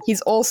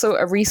 He's also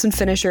a recent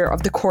finisher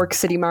of the Cork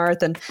City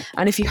Marathon,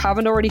 and if you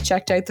haven't already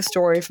checked out the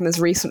story from his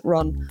recent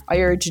run, I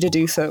urge you to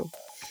do so.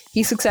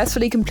 He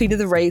successfully completed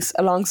the race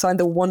alongside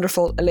the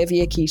wonderful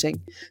Olivia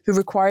Keating, who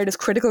required his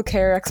critical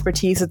care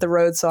expertise at the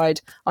roadside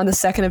on the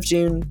 2nd of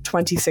June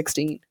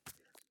 2016.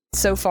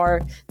 So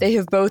far, they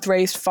have both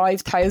raised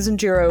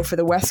 €5,000 for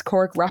the West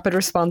Cork Rapid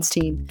Response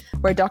Team,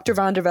 where Dr.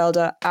 van der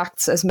Velde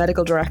acts as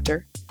medical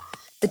director.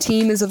 The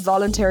team is a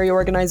voluntary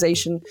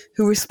organisation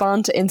who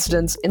respond to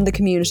incidents in the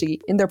community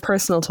in their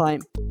personal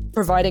time,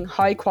 providing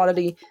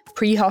high-quality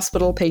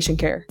pre-hospital patient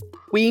care.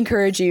 We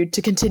encourage you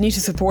to continue to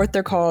support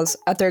their cause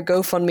at their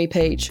GoFundMe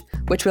page,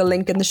 which we'll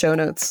link in the show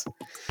notes.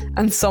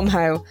 And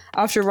somehow,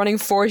 after running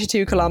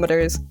 42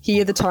 kilometres, he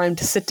had the time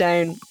to sit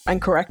down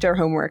and correct our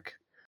homework.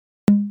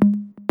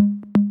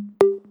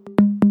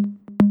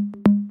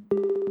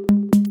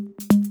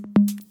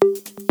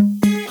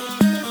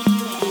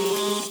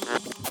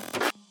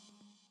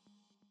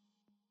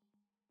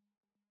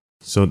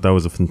 So that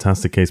was a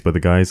fantastic case by the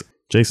guys.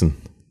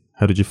 Jason,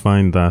 how did you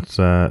find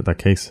that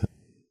case?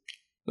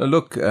 Now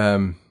look,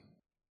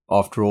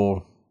 after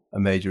all, a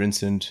major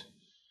incident,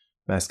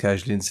 mass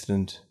casualty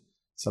incident,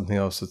 something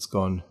else that's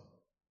gone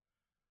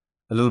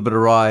a little bit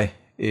awry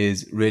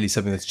is really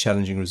something that's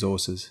challenging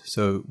resources.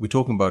 So we're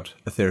talking about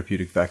a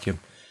therapeutic vacuum.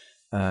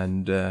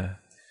 And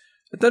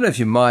I don't know if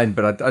you mind,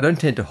 but I don't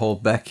tend to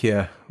hold back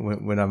here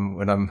when I'm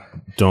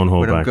going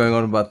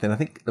on about that.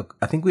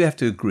 I think we have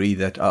to agree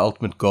that our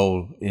ultimate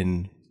goal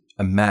in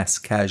a mass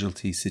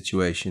casualty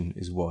situation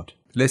is what?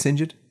 Less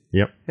injured?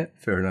 Yep. Yeah,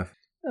 fair enough.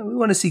 We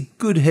want to see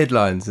good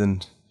headlines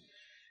and,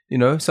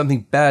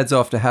 something bad's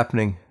after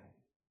happening,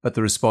 but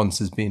the response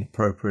has been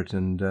appropriate.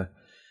 And I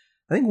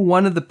think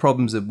one of the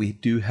problems that we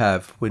do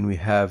have when we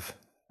have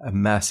a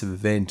massive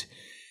event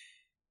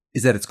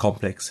is that it's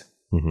complex.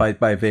 Mm-hmm.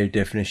 By very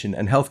definition.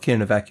 And healthcare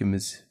in a vacuum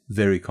is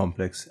very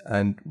complex.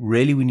 And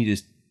really we need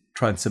to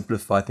try and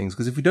simplify things.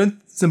 Because if we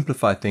don't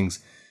simplify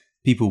things,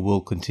 people will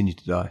continue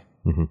to die.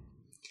 Mm-hmm.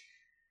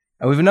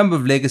 And we have a number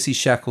of legacy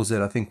shackles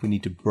that I think we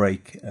need to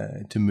break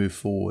to move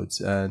forwards.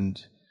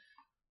 And,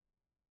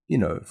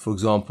 for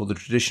example, the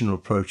traditional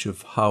approach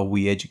of how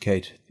we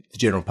educate the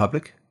general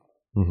public,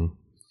 mm-hmm.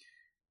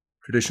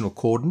 traditional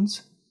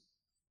cordons,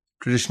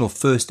 traditional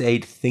first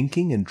aid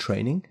thinking and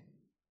training.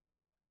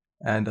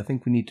 And I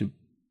think we need to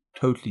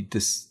totally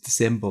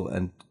disassemble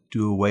and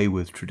do away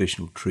with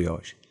traditional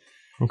triage.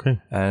 Okay.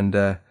 And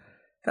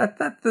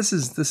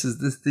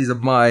these are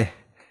my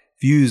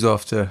views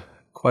after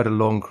quite a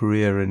long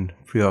career in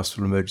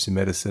pre-hospital emergency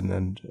medicine,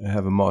 and I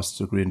have a master's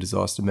degree in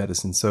disaster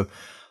medicine. So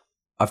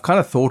I've kind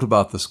of thought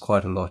about this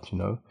quite a lot,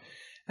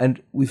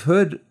 And we've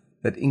heard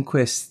that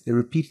inquests, they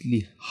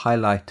repeatedly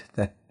highlight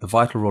that the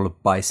vital role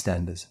of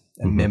bystanders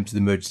and mm-hmm. members of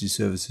the emergency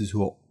services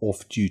who are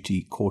off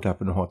duty, caught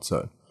up in a hot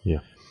zone. Yeah.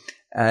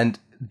 And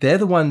they're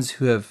the ones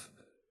who have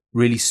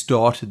really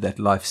started that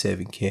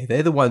life-saving care.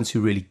 They're the ones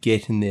who really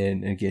get in there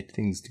and get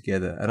things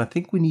together. And I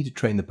think we need to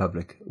train the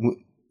public.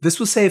 This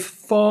will save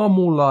far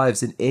more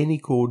lives than any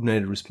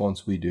coordinated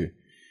response we do.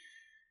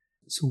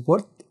 So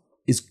what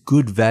is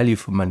good value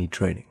for money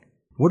training?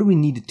 What do we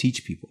need to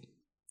teach people?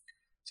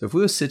 So if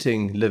we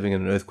were living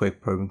in an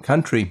earthquake-prone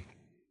country,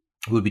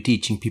 we'd be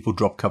teaching people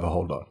drop, cover,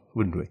 hold on,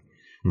 wouldn't we?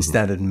 Mm-hmm. The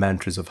standard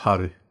mantras of how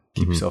to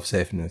keep mm-hmm. yourself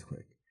safe in an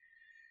earthquake.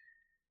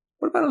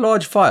 What about a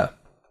large fire?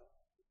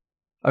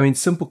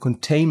 Simple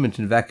containment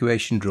and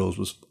evacuation drills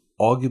will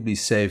arguably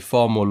save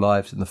far more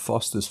lives than the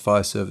fastest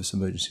fire service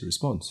emergency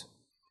response.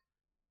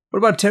 What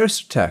about a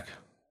terrorist attack?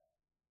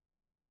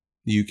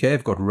 The UK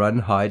have got run,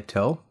 hide,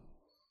 tell.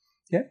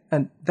 Yeah,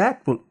 and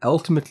that will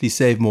ultimately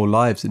save more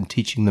lives than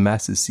teaching the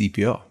masses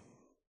CPR.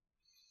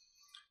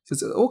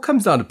 So it all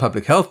comes down to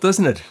public health,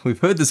 doesn't it? We've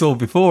heard this all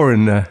before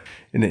in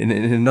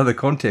another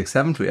context,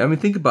 haven't we?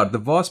 Think about it. The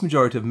vast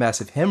majority of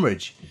massive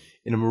hemorrhage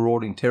in a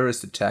marauding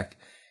terrorist attack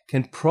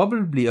can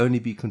probably only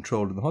be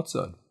controlled in the hot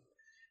zone.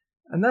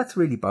 And that's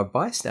really by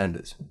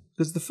bystanders,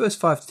 because the first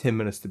 5 to 10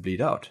 minutes to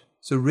bleed out.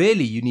 So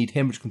really you need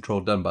hemorrhage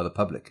control done by the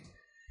public.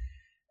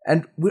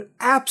 And we're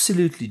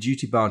absolutely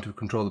duty bound to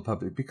control the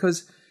public,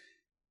 because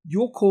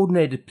your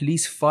coordinated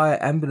police,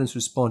 fire, ambulance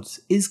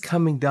response is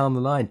coming down the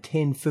line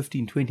 10,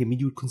 15, 20.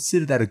 You would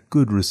consider that a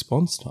good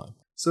response time.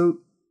 So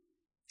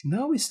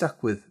now we're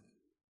stuck with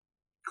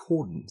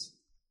cordons.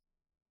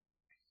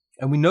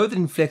 And we know that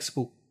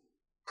inflexible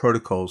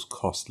protocols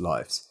cost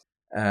lives.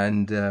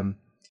 And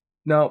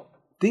now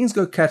things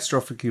go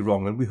catastrophically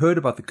wrong. And we heard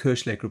about the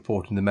Kerslake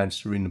report in the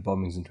Manchester Arena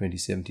bombings in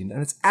 2017.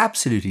 And it's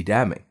absolutely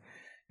damning.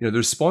 The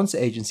response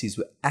agencies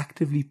were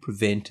actively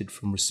prevented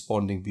from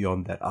responding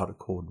beyond that outer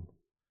cordon.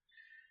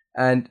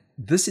 And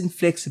this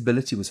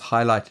inflexibility was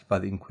highlighted by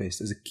the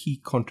inquest as a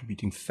key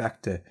contributing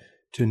factor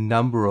to a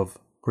number of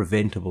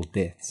preventable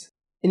deaths.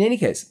 In any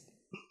case,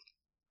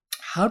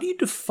 how do you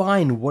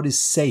define what is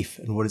safe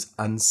and what is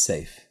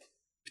unsafe?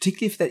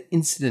 Particularly if that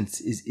incident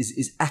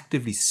is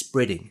actively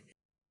spreading.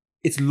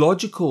 It's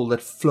logical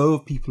that flow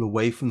of people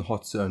away from the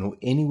hot zone or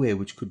anywhere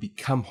which could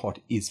become hot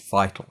is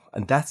vital.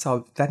 And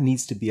that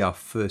needs to be our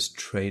first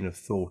train of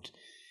thought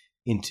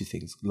into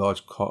things.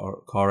 Large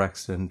car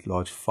accident,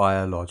 large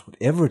fire, large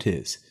whatever it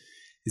is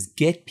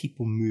get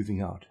people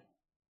moving out.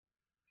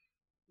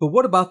 But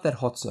what about that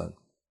hot zone?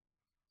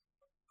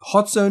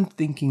 hot zone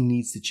thinking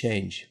needs to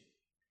change.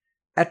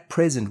 At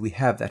present, we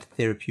have that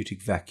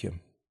therapeutic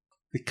vacuum.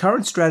 The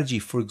current strategy,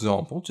 for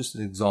example, just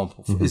an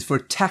example, is for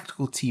a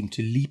tactical team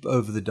to leap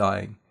over the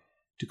dying,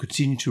 to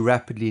continue to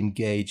rapidly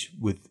engage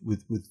with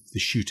the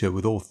shooter,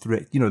 with all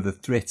the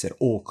threats at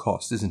all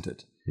costs, isn't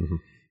it?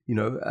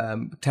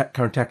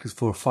 Current tactics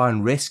for a fire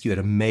and rescue at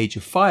a major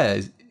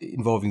fire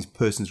involving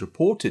persons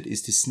reported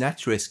is to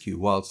snatch rescue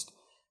whilst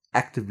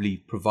actively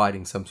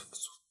providing some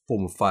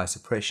form of fire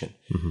suppression.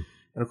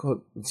 And of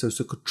course,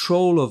 so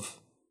control of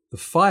the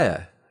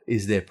fire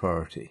is their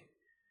priority.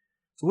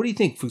 So what do you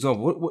think, for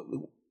example, what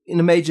in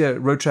a major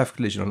road traffic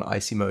collision on an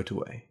icy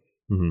motorway,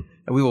 and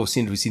we've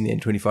seen the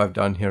N25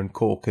 down here in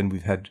Cork, and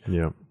we've had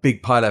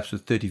big pileups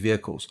with 30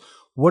 vehicles.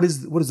 What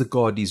is the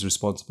Gardaí's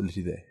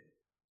responsibility there?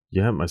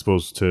 Yeah, I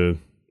suppose to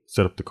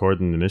set up the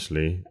cordon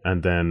initially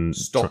and then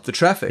stop the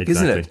traffic,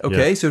 isn't it?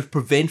 Okay, so to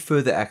prevent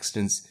further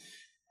accidents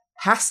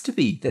has to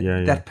be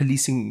that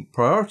policing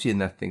priority in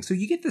that thing. So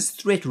you get this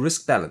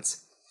threat-risk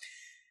balance.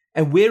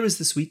 And where is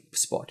the sweet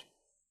spot?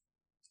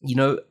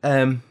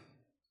 And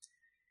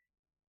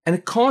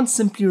it can't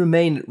simply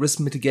remain at risk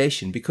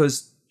mitigation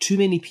because too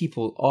many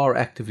people are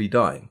actively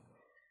dying.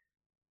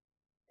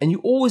 And you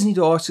always need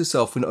to ask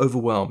yourself when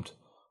overwhelmed,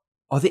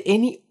 are there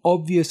any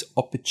obvious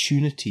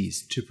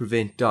opportunities to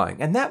prevent dying?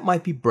 And that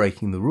might be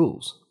breaking the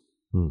rules.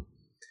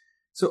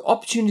 So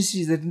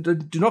opportunities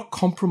that do not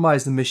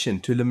compromise the mission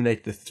to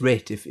eliminate the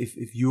threat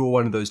if you are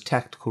one of those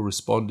tactical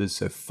responders,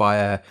 so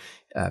fire,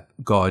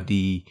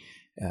 Gardaí,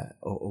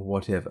 or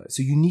whatever.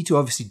 So you need to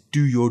obviously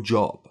do your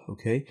job,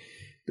 okay?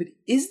 But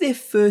is there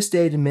first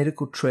aid and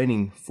medical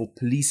training for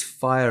police,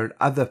 fire, and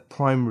other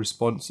prime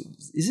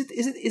responses? Is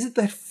it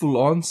that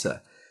full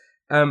answer?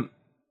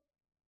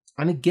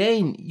 And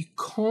again, you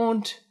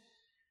can't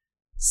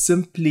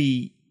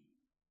simply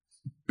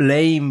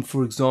blame,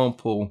 for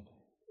example,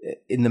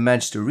 in the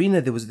Manchester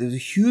Arena, there was a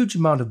huge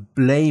amount of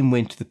blame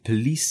went to the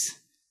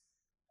police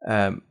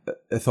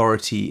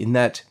authority in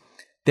that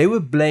they were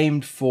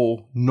blamed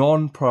for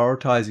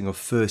non-prioritizing of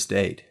first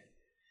aid.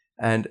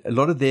 And a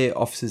lot of their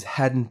officers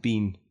hadn't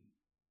been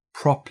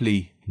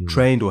properly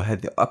trained or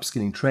had their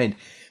upskilling trained.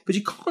 But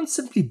you can't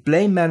simply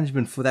blame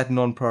management for that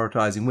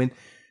non-prioritizing when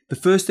the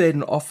first aid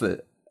and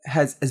offer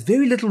has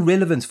very little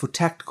relevance for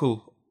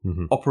tactical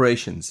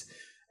operations.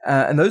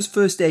 And those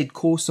first aid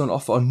courses on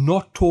offer are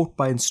not taught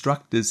by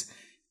instructors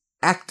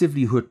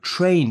actively who are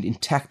trained in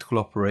tactical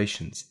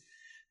operations.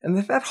 And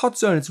that hot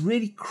zone is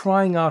really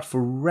crying out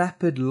for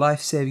rapid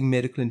life-saving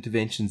medical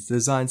interventions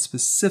designed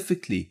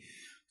specifically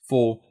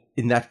for,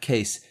 in that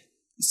case,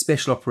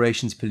 special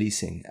operations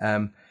policing.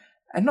 And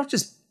not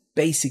just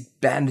basic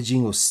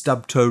bandaging or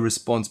stub toe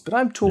response, but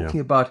I'm talking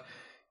about,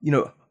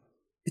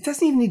 it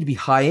doesn't even need to be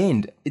high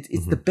end.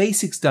 It's the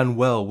basics done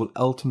well will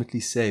ultimately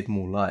save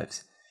more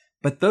lives.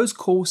 But those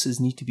courses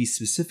need to be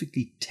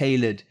specifically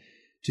tailored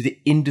to the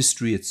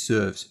industry it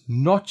serves,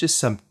 not just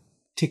some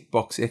tick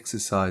box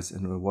exercise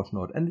and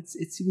whatnot. And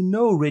it's we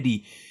know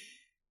already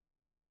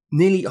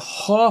nearly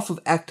half of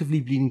actively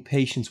bleeding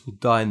patients will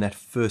die in that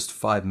first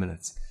 5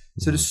 minutes.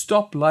 So to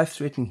stop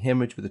life-threatening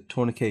hemorrhage with a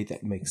tourniquet,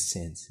 that makes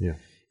sense. Yeah.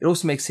 It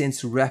also makes sense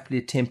to rapidly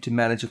attempt to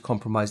manage a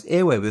compromised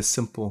airway with a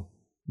simple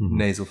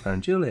nasal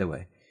pharyngeal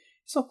airway.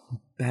 It's not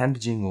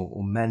bandaging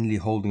or manually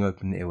holding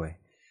open an airway.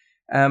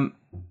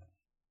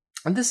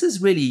 And this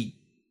is really,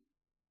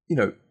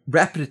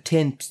 rapid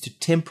attempts to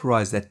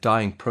temporize that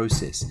dying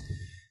process.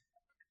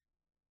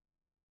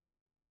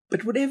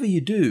 But whatever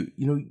you do,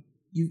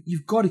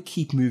 you've got to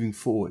keep moving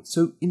forward.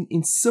 So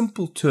in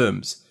simple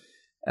terms,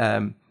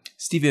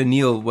 Stevie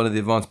O'Neill, one of the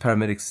advanced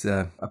paramedics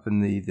up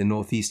in the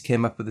Northeast,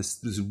 came up with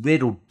this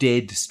red or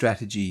dead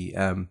strategy.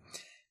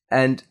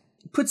 And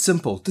put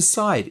simple,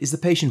 decide, is the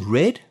patient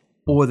red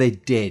or are they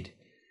dead?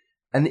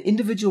 And the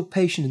individual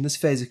patient in this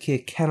phase of care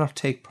cannot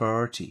take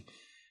priority.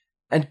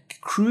 And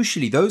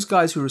crucially, those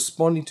guys who are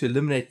responding to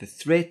eliminate the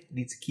threat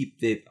need to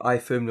keep their eye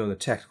firmly on the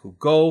tactical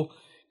goal,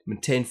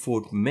 maintain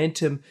forward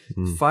momentum.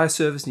 Fire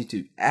service need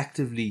to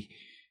actively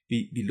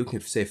be looking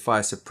at, say,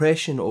 fire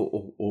suppression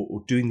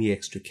or doing the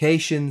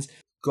extrications.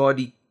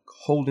 Gardaí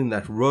holding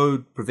that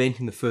road,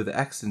 preventing the further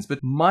accidents,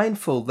 but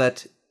mindful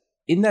that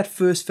in that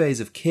first phase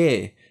of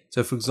care,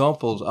 so for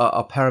example,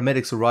 our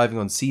paramedics arriving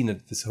on scene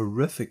at this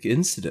horrific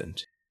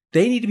incident,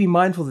 they need to be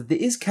mindful that there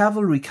is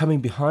cavalry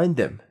coming behind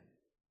them.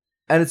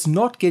 And it's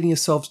not getting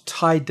yourselves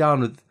tied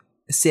down with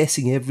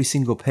assessing every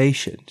single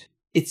patient.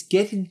 It's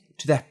getting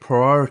to that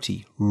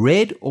priority.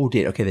 Red or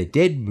dead. Okay, they're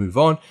dead, move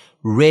on.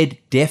 Red,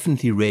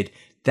 definitely red.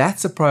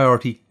 That's a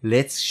priority.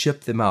 Let's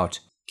ship them out.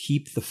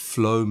 Keep the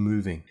flow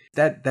moving.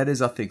 That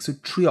is our thing. So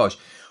triage.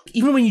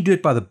 Even when you do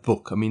it by the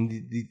book, I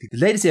mean, the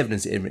latest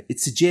evidence, it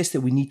suggests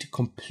that we need to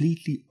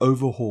completely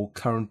overhaul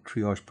current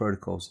triage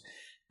protocols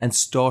and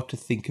start to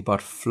think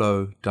about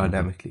flow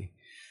dynamically.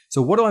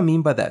 So what do I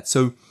mean by that?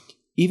 So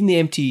even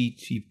the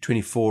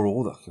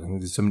MT24,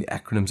 there's so many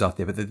acronyms out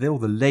there, but they're all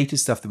the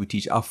latest stuff that we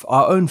teach,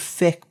 our own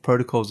FEC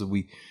protocols that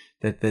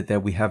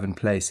we have in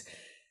place.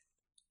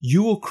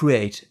 You will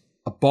create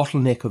a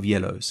bottleneck of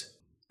yellows.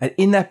 And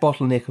in that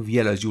bottleneck of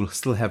yellows, you will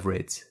still have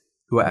reds.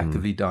 who are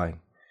actively dying.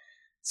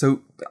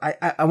 So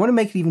I want to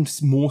make it even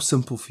more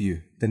simple for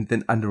you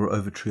than under or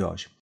over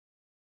triage.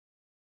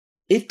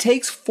 It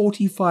takes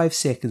 45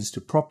 seconds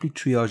to properly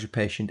triage a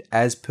patient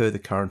as per the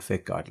current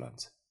FEC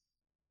guidelines.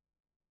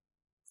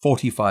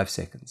 45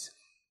 seconds.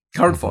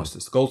 Current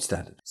fastest, gold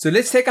standard. So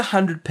let's take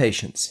 100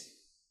 patients.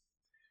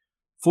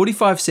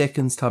 45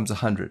 seconds times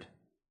 100.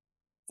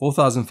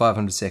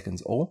 4,500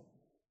 seconds, or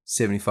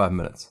 75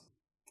 minutes,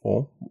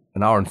 or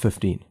an hour and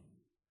 15. So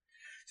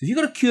if you've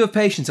got a queue of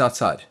patients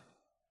outside,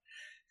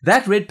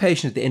 that red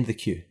patient at the end of the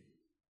queue,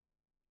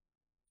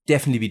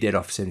 definitely be dead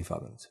after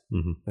 75 minutes.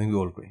 Mm-hmm. I think we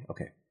all agree.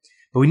 Okay.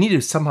 But we need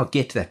to somehow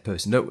get to that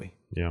person, don't we?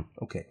 Yeah.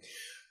 Okay.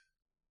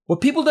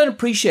 What people don't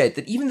appreciate,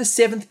 that even the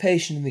 7th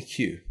patient in the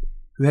queue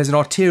who has an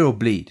arterial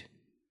bleed,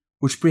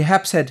 which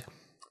perhaps had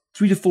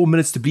 3 to 4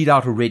 minutes to bleed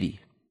out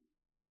already,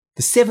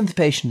 the 7th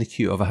patient in the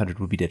queue of 100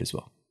 would be dead as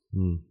well.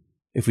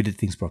 If we did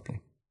things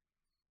properly.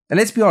 And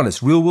let's be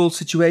honest, real world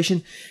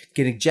situation,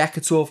 getting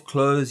jackets off,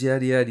 clothes,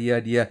 yada, yada,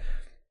 yada, yada.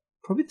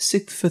 Probably the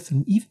 6th, 5th,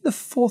 and even the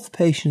 4th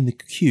patient in the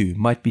queue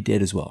might be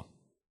dead as well.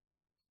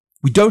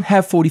 We don't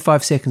have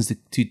 45 seconds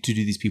to do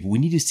these people. We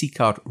need to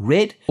seek out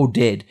red or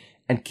dead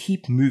and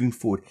keep moving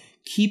forward.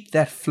 Keep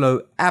that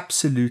flow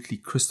absolutely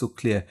crystal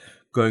clear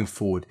going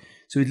forward.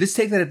 So let's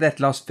take that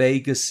Las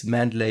Vegas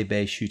Mandalay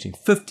Bay shooting.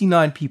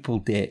 59 people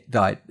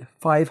died.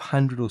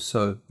 500 or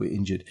so were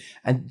injured.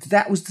 And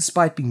that was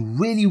despite being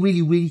really,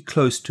 really, really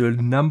close to a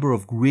number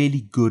of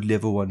really good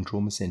level 1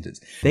 trauma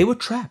centers. They were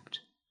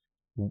trapped.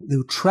 They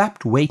were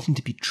trapped waiting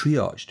to be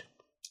triaged.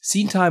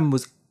 Scene time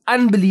was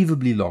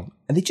unbelievably long,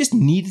 and they just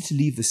needed to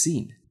leave the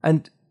scene.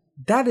 And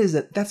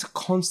that's a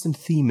constant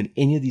theme in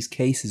any of these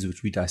cases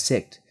which we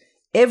dissect.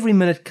 Every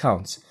minute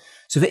counts.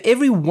 So for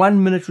every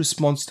 1 minute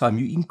response time,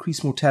 you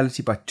increase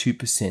mortality by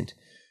 2%.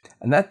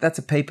 And that's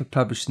a paper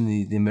published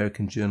in the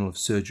American Journal of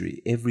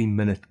Surgery. Every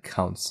minute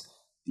counts.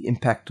 The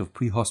impact of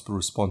pre-hospital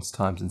response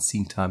times and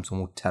scene times on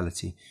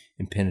mortality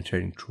in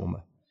penetrating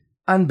trauma.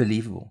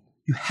 Unbelievable.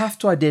 You have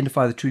to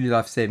identify the truly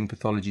life-saving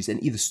pathologies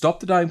and either stop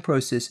the dying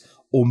process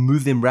or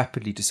move them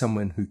rapidly to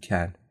someone who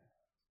can.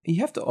 And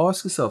you have to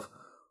ask yourself,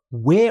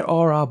 where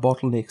are our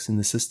bottlenecks in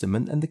the system?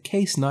 And the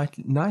case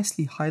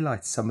nicely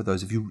highlights some of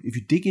those. If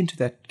you dig into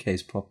that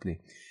case properly,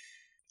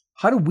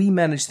 how do we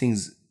manage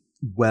things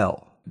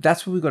well?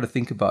 That's what we've got to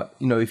think about.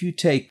 If you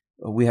take,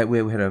 we had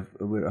a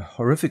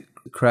horrific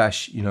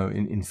crash,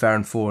 in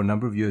Farron 4 a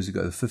number of years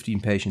ago.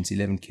 15 patients,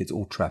 11 kids,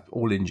 all trapped,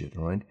 all injured,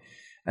 right?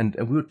 And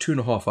we were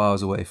 2.5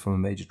 hours away from a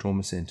major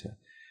trauma center.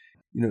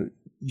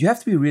 You have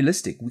to be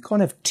realistic. We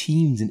can't have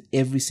teams in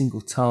every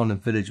single town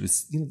and village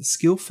with, the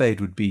skill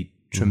fade would be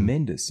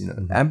tremendous.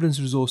 Ambulance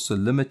resources are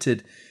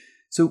limited.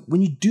 So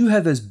when you do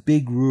have those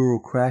big rural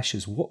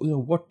crashes,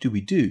 what do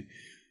we do?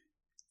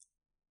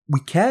 We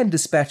can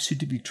dispatch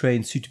suitably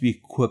trained, suitably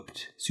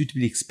equipped,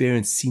 suitably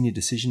experienced senior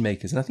decision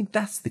makers. And I think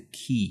that's the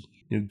key.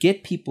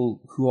 Get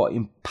people who are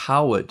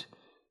empowered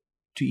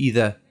to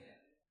either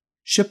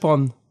ship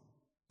on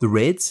the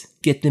reds,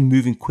 get them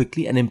moving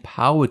quickly, and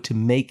empowered to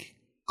make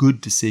good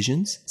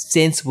decisions,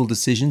 sensible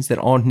decisions that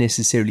aren't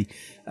necessarily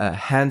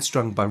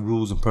hamstrung by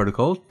rules and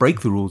protocols.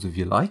 Break the rules if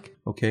you like,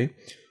 okay?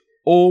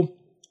 Or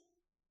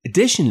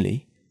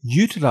additionally,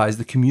 utilize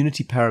the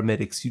community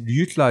paramedics,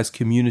 utilize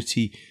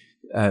community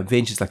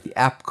ventures like the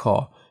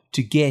APCAR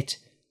to get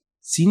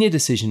senior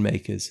decision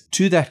makers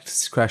to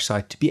that crash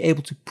site to be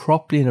able to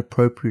properly and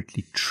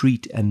appropriately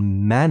treat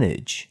and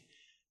manage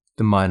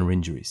the minor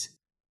injuries.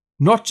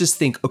 Not just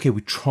think, okay,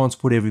 we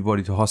transport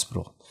everybody to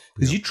hospital.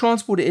 Because you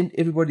transport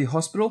everybody to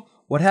hospital,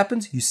 what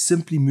happens? You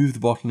simply move the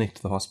bottleneck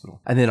to the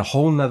hospital. And then a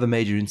whole nother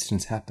major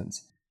incident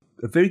happens.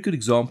 A very good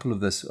example of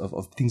this,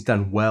 of things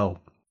done well,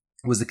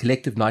 was the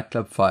Collective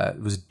nightclub fire.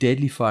 It was a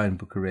deadly fire in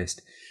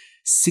Bucharest.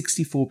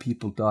 64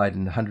 people died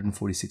and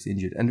 146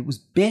 injured. And it was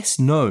best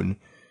known,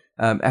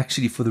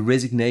 actually, for the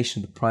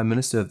resignation of the Prime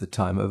Minister of the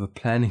time over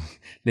planning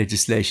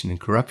legislation and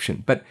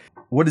corruption. But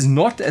what is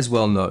not as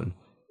well known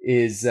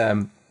is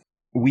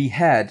we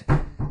had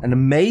an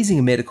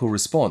amazing medical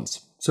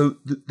response. So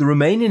the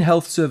Romanian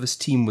Health Service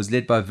team was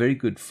led by a very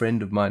good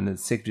friend of mine, the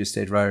Secretary of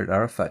State, Rairat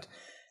Arafat.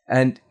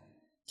 And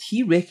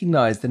he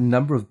recognized that a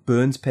number of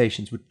burns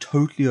patients would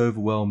totally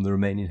overwhelm the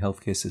Romanian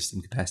healthcare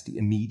system capacity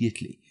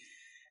immediately.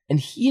 And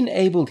he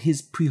enabled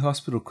his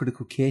pre-hospital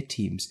critical care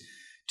teams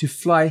to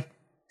fly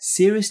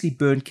seriously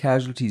burned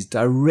casualties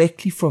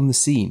directly from the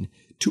scene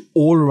to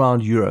all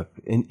around Europe,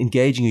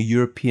 engaging a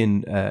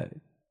European,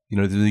 the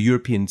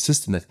European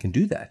system that can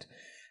do that.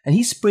 And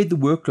he spread the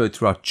workload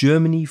throughout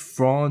Germany,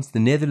 France,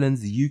 the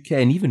Netherlands, the UK,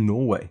 and even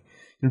Norway,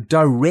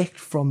 direct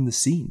from the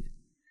scene.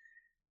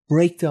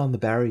 Break down the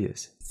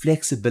barriers,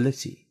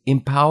 flexibility,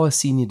 empower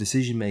senior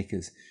decision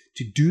makers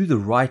to do the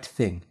right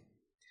thing.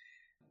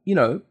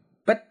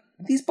 But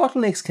these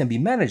bottlenecks can be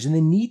managed, and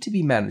they need to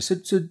be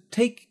managed. So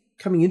take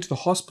coming into the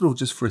hospital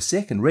just for a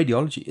second,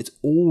 radiology, it's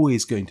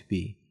always going to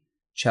be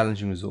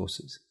challenging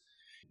resources.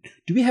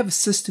 Do we have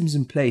systems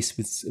in place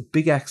with a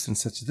big accident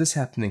such as this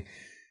happening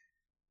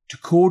to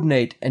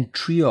coordinate and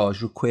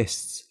triage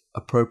requests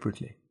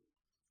appropriately?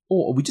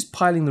 Or are we just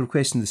piling the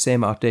requests in the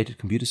same outdated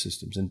computer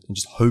systems and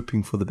just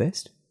hoping for the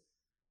best?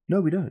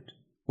 No, we don't.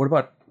 What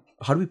about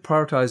how do we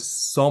prioritize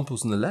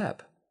samples in the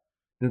lab?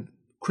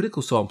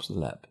 Critical samples in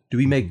the lab. Do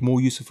we make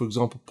more use of, for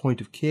example,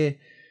 point of care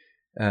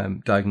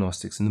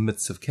diagnostics in the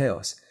midst of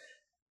chaos?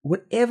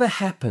 Whatever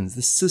happens,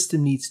 the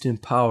system needs to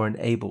empower and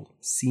enable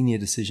senior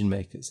decision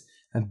makers.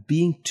 And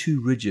being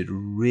too rigid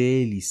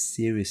really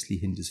seriously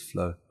hinders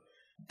flow.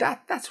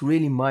 That's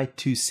really my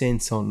 2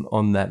 cents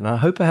on that. And I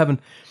hope I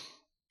haven't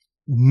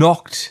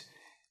knocked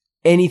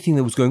anything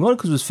that was going on,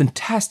 because it was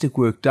fantastic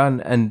work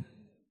done and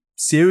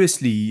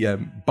seriously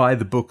by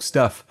the book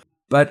stuff.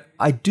 But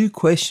I do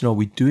question, are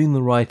we doing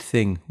the right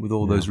thing with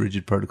all those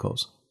rigid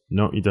protocols?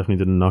 No, you definitely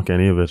didn't knock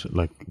any of it.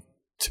 Like,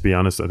 to be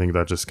honest, I think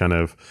that just kind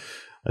of,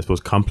 I suppose,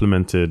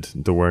 complemented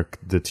the work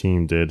the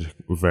team did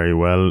very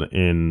well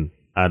in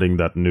adding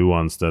that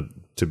nuance that,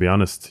 to be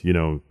honest,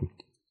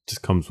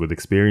 just comes with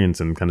experience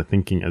and kind of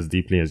thinking as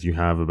deeply as you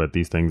have about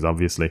these things,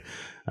 obviously.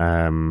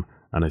 And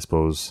I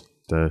suppose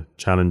the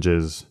challenge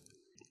is,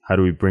 how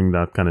do we bring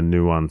that kind of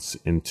nuance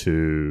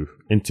into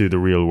the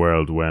real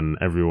world when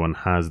everyone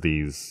has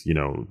these,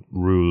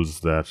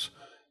 rules that,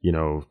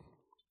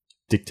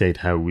 dictate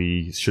how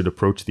we should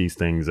approach these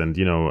things? And,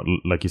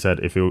 like you said,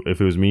 if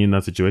it was me in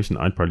that situation,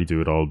 I'd probably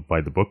do it all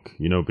by the book,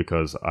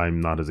 because I'm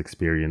not as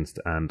experienced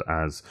and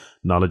as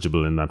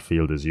knowledgeable in that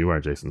field as you are,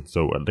 Jason.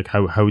 So like,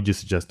 how would you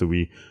suggest that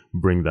we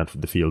bring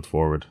the field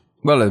forward?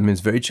 Well, I mean,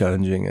 it's very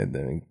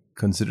challenging,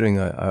 considering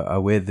I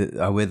wear the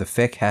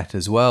FEC hat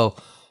as well.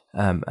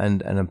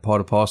 And I'm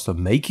part of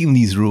making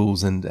these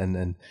rules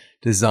and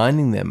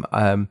designing them.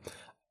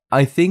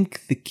 I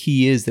think the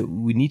key is that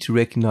we need to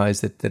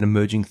recognize that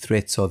emerging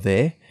threats are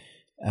there.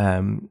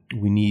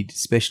 We need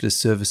specialist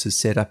services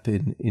set up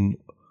in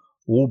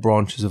all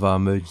branches of our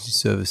emergency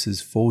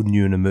services for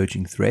new and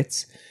emerging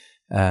threats.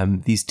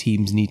 These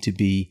teams need to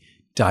be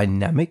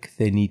dynamic.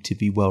 They need to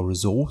be well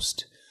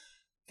resourced.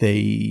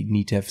 They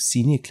need to have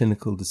senior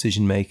clinical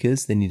decision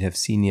makers. They need to have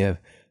senior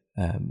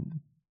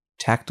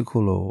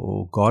tactical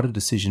or guarded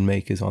decision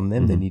makers on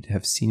them. They need to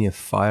have senior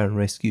fire and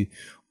rescue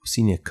or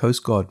senior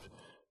Coast Guard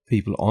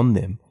people on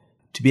them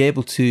to be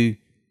able to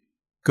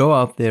go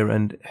out there,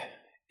 and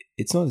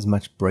it's not as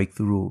much break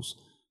the rules,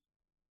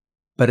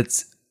 but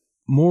it's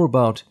more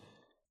about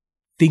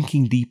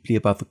thinking deeply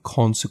about the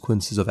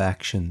consequences of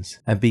actions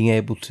and being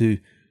able to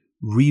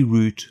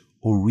reroute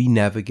or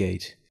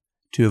re-navigate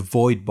to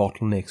avoid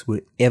bottlenecks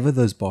wherever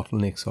those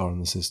bottlenecks are in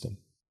the system.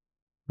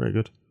 Very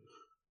good.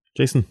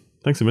 Jason,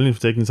 thanks a million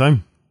for taking the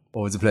time.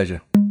 Always a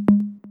pleasure.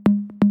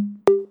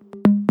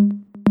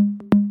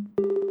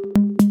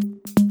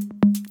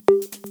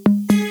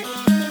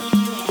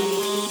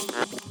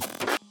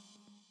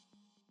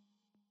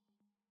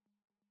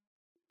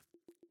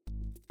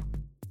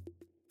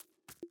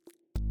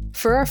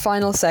 For our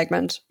final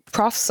segment,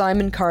 Prof.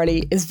 Simon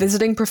Carley is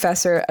visiting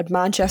professor at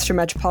Manchester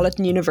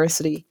Metropolitan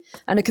University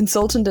and a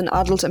consultant in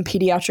adult and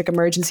paediatric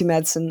emergency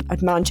medicine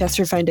at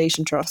Manchester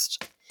Foundation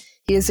Trust.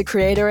 He is the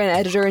creator and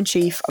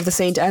editor-in-chief of the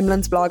St.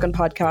 Emlyn's blog and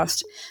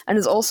podcast, and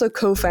is also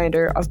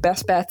co-founder of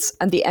Best Bets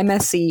and the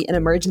MSc in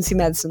Emergency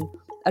Medicine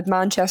at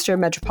Manchester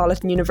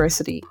Metropolitan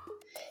University.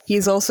 He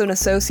is also an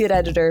associate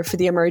editor for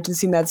the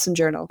Emergency Medicine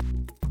Journal.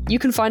 You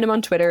can find him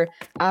on Twitter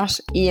at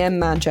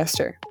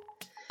EMManchester.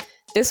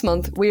 This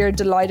month, we are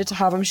delighted to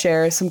have him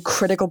share some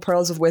critical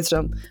pearls of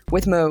wisdom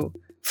with Mo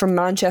from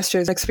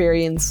Manchester's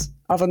experience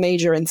of a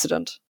major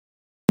incident.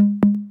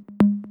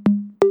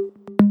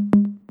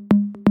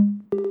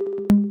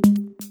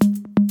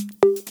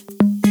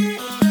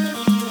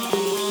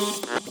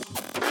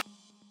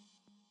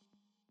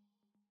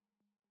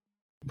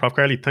 Prof.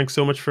 Carley, thanks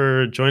so much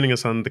for joining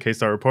us on the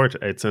K-Star Report.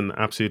 It's an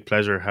absolute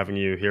pleasure having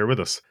you here with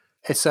us.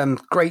 It's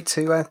great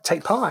to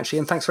take part, actually,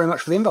 and thanks very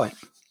much for the invite.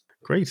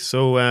 Great.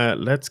 So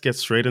let's get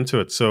straight into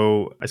it.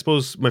 So I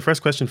suppose my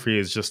first question for you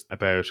is just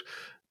about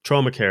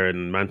trauma care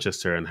in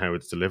Manchester and how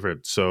it's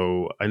delivered.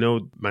 So I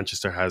know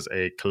Manchester has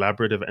a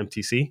collaborative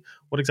MTC.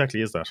 What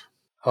exactly is that?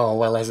 Oh,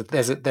 well,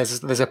 there's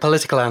a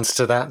political answer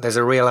to that. There's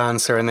a real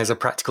answer and there's a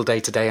practical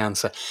day-to-day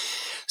answer.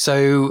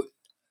 So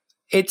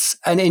it's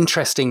an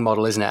interesting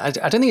model, isn't it?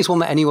 I don't think it's one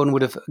that anyone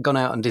would have gone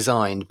out and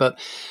designed, but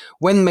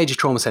when major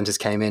trauma centres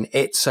came in,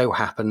 it so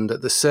happened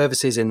that the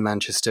services in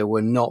Manchester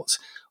were not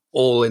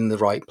all in the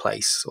right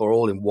place, or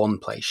all in one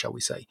place, shall we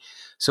say.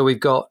 So we've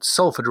got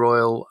Salford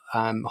Royal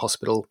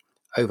Hospital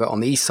over on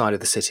the east side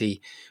of the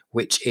city,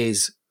 which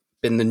is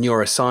been the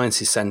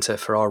neurosciences centre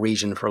for our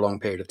region for a long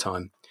period of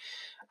time.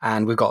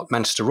 And we've got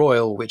Manchester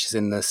Royal, which is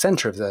in the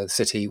centre of the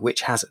city,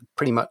 which has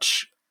pretty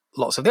much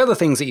lots of the other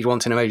things that you'd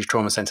want in a major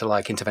trauma centre,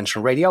 like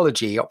interventional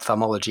radiology,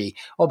 ophthalmology,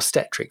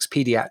 obstetrics,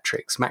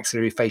 paediatrics,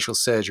 maxillary facial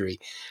surgery.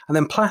 And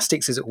then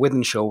plastics is at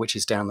Wythenshawe, which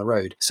is down the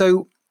road.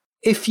 So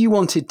if you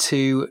wanted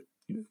to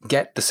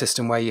get the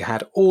system where you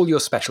had all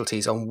your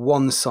specialties on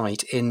one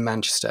site in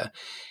Manchester,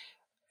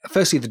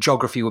 firstly, the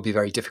geography would be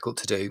very difficult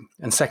to do.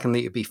 And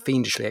secondly, it would be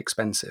fiendishly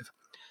expensive.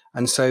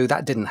 And so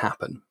that didn't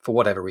happen for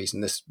whatever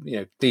reason.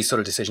 These sort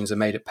of decisions are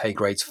made at pay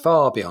grades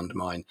far beyond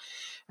mine.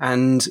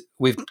 And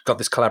we've got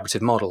this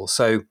collaborative model.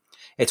 So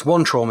It's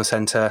one trauma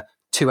centre,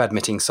 2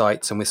 admitting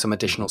sites, and with some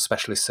additional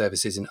specialist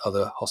services in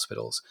other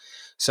hospitals.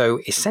 So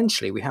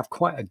essentially, we have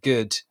quite a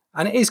good,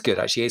 and it is good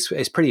actually,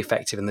 it's pretty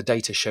effective, and the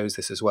data shows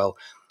this as well,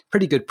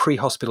 pretty good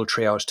pre-hospital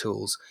triage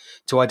tools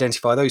to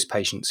identify those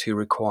patients who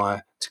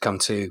require to come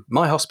to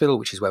my hospital,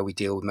 which is where we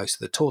deal with most of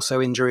the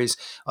torso injuries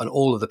and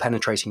all of the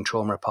penetrating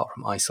trauma apart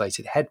from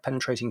isolated head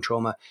penetrating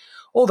trauma,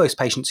 or those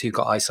patients who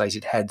got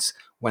isolated heads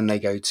when they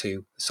go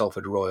to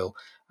Salford Royal.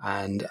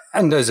 And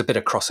there's a bit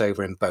of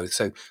crossover in both.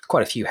 So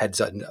quite a few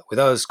heads end up with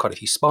us, quite a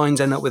few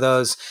spines end up with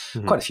us,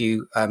 quite a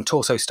few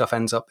torso stuff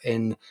ends up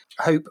in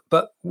Hope.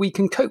 But we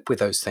can cope with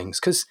those things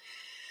because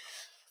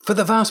for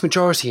the vast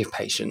majority of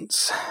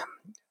patients,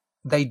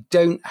 they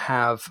don't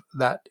have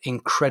that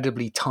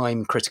incredibly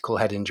time-critical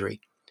head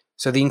injury.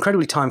 So the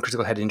incredibly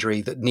time-critical head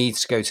injury that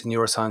needs to go to the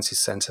Neurosciences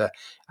Centre,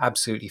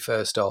 absolutely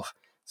first off,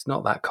 it's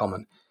not that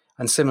common.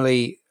 And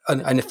similarly,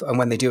 and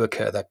when they do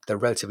occur, they're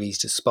relatively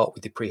easy to spot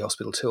with the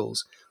pre-hospital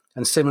tools.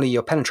 And similarly,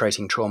 your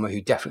penetrating trauma,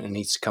 who definitely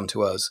needs to come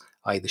to us,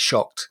 i.e. the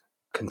shocked,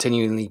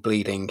 continually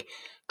bleeding,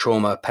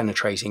 trauma,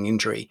 penetrating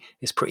injury,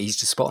 is pretty easy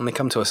to spot and they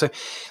come to us. So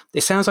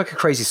it sounds like a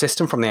crazy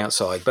system from the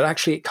outside, but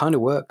actually it kind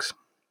of works.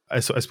 I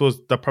suppose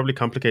that probably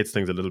complicates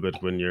things a little bit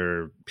when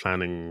you're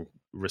planning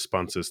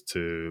responses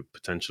to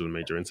potential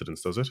major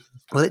incidents, does it?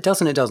 Well, it does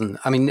and it doesn't.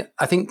 I mean,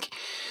 I think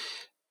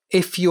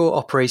if you're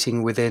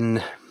operating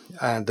within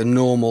the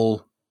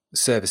normal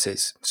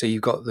services, so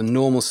you've got the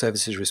normal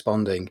services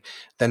responding,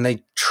 then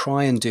they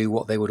try and do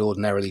what they would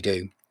ordinarily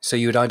do. So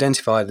you would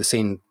identify the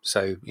scene.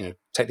 So,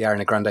 take the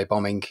Ariana Grande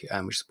bombing,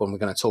 which is the one we're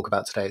going to talk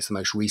about today. It's the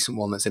most recent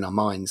one that's in our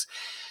minds.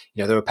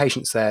 There were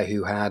patients there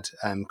who had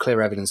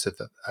clear evidence of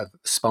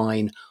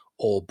spine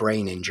or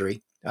brain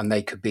injury, and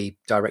they could be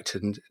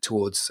directed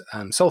towards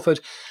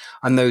Salford,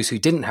 and those who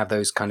didn't have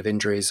those kind of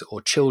injuries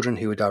or children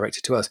who were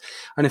directed to us.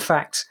 And in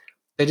fact,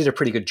 they did a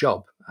pretty good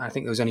job. I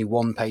think there was only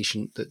one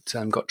patient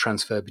that got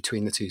transferred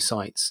between the 2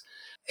 sites.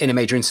 In a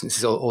major instance,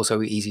 it's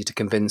also easy to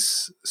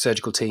convince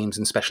surgical teams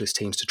and specialist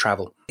teams to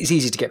travel. It's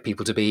easy to get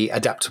people to be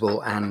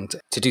adaptable and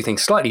to do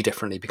things slightly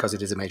differently because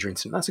it is a major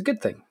incident. That's a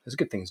good thing. There's a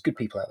good thing. There's good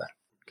people out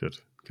there.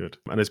 Good.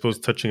 And I suppose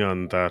touching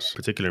on that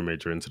particular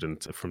major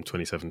incident from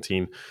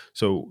 2017,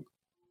 so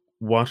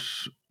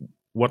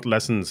what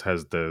lessons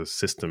has the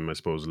system, I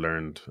suppose,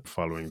 learned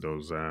following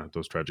those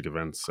tragic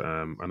events?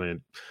 And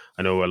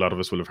I know a lot of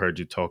us will have heard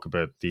you talk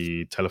about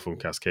the telephone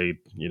cascade,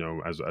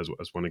 as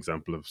one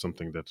example of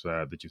something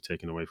that you've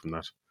taken away from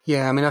that.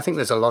 Yeah, I mean, I think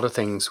there's a lot of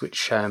things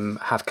which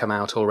have come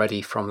out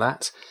already from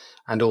that,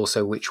 and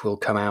also which will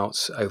come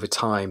out over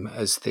time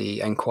as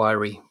the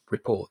inquiry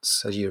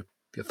reports. As you're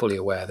fully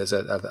aware, there's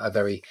a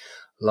very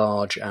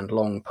large and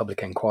long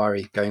public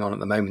inquiry going on at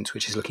the moment,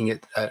 which is looking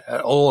at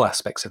all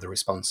aspects of the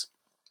response,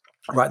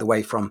 right the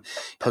way from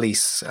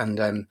police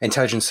and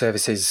intelligence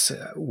services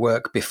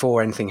work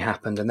before anything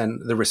happened, and then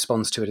the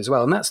response to it as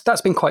well. And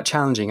that's been quite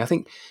challenging. I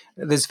think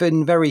there's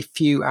been very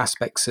few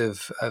aspects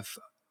of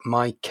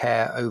my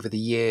care over the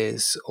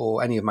years,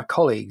 or any of my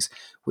colleagues,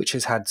 which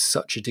has had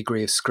such a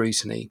degree of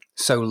scrutiny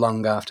so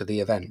long after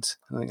the event.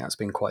 I think that's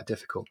been quite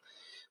difficult.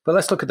 But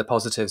let's look at the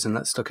positives, and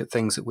let's look at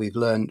things that we've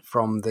learned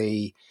from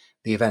the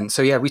event.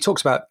 So yeah, we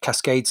talked about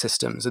cascade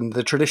systems, and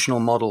the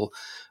traditional model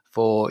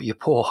for your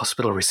poor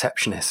hospital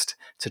receptionist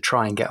to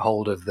try and get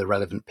hold of the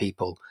relevant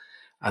people,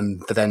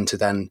 and for them to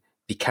then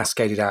be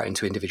cascaded out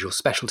into individual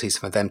specialties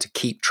for them to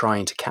keep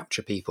trying to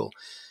capture people,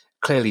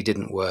 clearly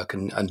didn't work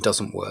and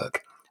doesn't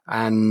work.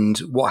 And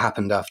what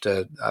happened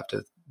after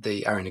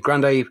the Ariana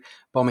Grande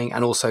bombing,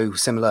 and also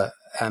similar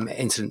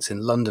incidents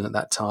in London at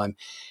that time,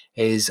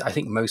 is I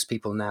think most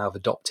people now have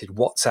adopted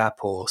WhatsApp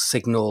or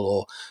Signal,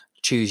 or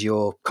choose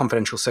your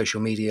confidential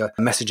social media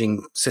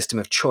messaging system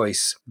of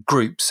choice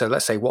groups. So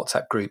let's say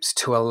WhatsApp groups,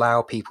 to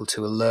allow people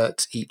to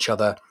alert each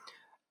other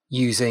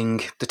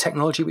using the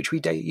technology which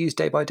we use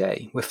day by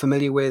day. We're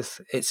familiar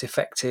with, it's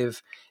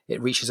effective,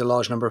 it reaches a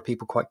large number of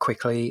people quite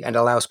quickly, and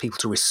allows people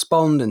to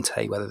respond and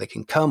tell you whether they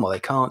can come or they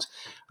can't.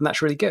 And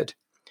that's really good.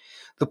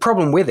 The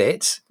problem with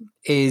it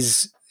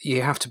is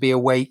you have to be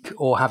awake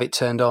or have it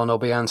turned on or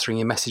be answering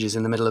your messages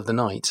in the middle of the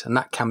night, and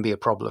that can be a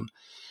problem.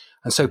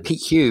 And so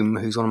Pete Hume,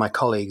 who's one of my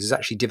colleagues, has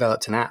actually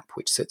developed an app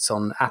which sits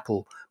on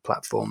Apple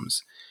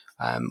platforms,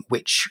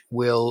 which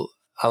will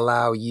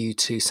allow you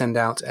to send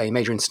out a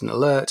major incident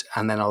alert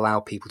and then allow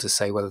people to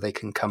say whether they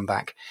can come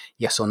back,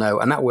 yes or no.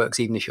 And that works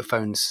even if your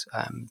phone's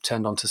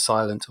turned on to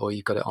silent or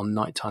you've got it on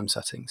nighttime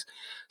settings.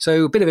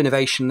 So a bit of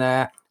innovation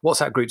there.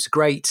 WhatsApp groups are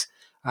great.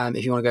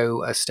 If you want to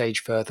go a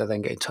stage further,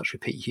 then get in touch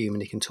with Pete Hume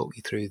and he can talk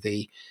you through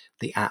the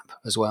app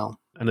as well.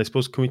 And I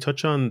suppose, can we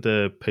touch on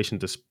the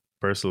patient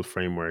dispersal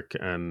framework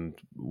and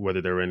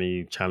whether there are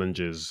any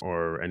challenges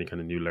or any kind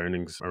of new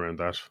learnings around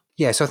that?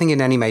 Yeah, so I think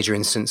in any major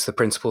instance, the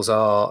principles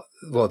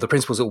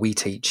that we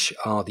teach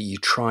are that you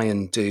try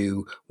and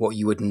do what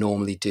you would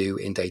normally do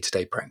in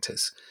day-to-day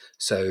practice.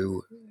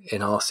 So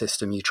in our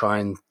system, you try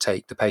and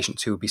take the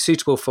patients who would be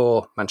suitable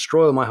for Manchester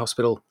Royal, my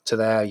hospital, to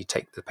there. You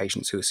take the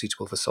patients who are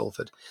suitable for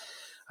Salford,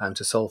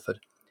 to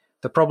Salford.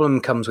 The problem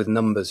comes with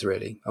numbers,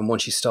 really, and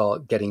once you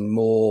start getting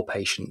more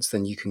patients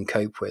than you can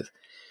cope with.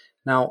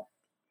 Now,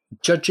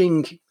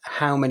 judging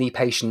how many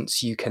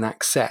patients you can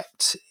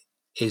accept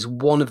is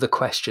one of the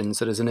questions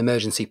that as an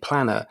emergency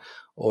planner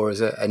or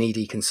as an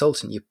ED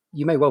consultant,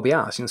 you may well be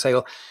asked. You can say,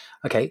 well,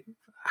 okay,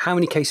 how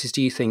many cases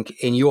do you think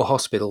in your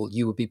hospital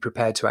you would be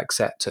prepared to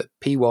accept at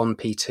P1,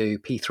 P2,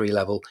 P3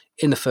 level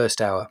in the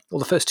first hour, or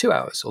the first 2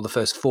 hours, or the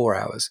first 4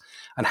 hours?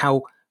 And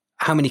how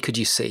many could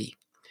you see?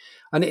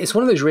 And it's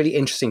one of those really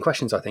interesting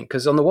questions, I think,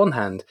 because on the one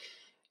hand,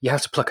 you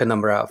have to pluck a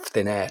number out of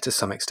thin air to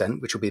some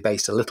extent, which will be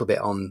based a little bit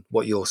on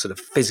what your sort of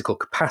physical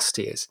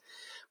capacity is.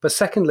 But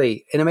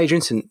secondly, in a major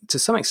incident, to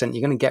some extent,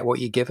 you're going to get what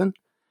you're given.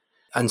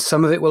 And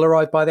some of it will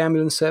arrive by the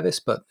ambulance service.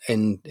 But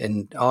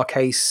in our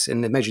case, in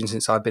the major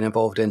incidents I've been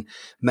involved in,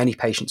 many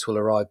patients will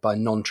arrive by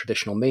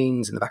non-traditional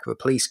means, in the back of a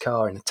police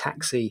car, in a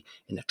taxi,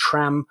 in a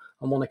tram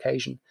on one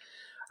occasion.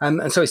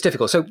 And so it's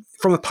difficult. So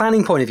from a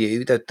planning point of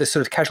view, the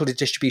sort of casualty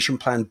distribution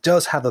plan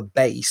does have a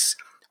base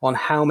on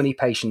how many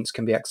patients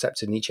can be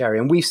accepted in each area.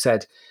 And we've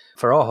said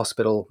for our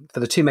hospital, for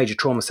the two major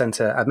trauma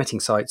centre admitting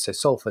sites, so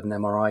Salford and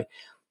MRI,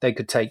 they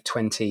could take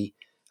 20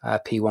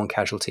 P1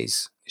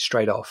 casualties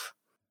straight off.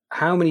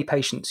 How many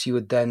patients you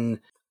would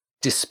then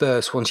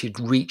disperse once you'd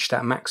reached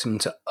that maximum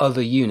to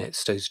other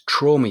units, those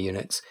trauma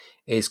units,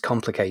 is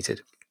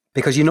complicated.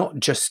 Because you're not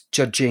just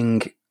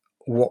judging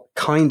what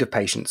kind of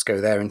patients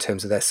go there in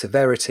terms of their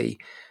severity,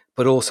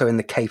 but also in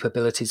the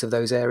capabilities of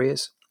those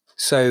areas.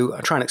 So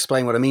I'll try and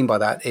explain what I mean by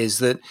that is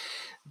that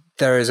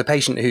there is a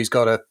patient who's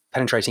got a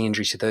penetrating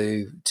injury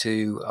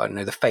to I don't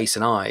know, the face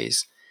and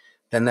eyes,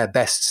 then they're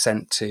best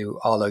sent to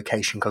our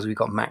location because we've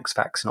got max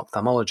vax in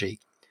ophthalmology.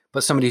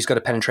 But somebody who's got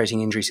a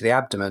penetrating injury to the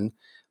abdomen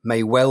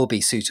may well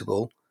be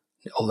suitable,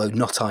 although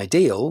not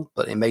ideal,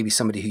 but it may be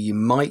somebody who you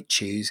might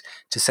choose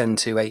to send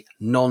to a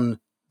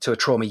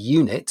trauma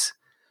unit,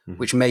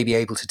 which may be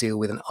able to deal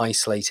with an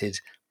isolated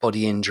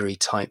body injury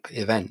type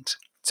event.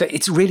 So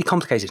it's really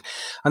complicated.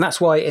 And that's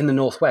why in the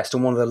Northwest,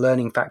 and one of the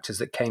learning factors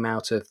that came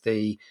out of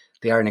the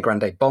Ariana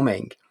Grande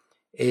bombing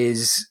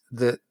is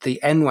that the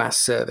NWAS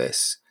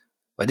service,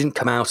 well, it didn't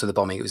come out of the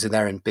bombing, it was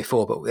there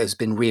before, but has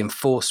been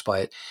reinforced by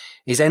it,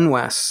 is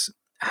NWAS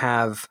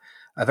have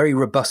a very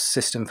robust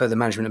system for the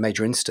management of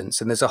major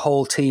incidents. And there's a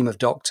whole team of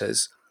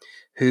doctors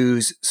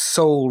whose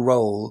sole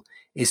role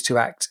is to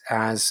act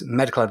as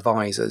medical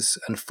advisors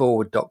and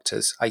forward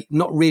doctors,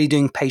 not really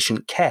doing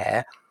patient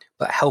care,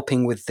 but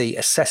helping with the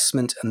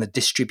assessment and the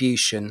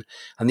distribution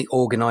and the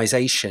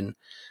organisation,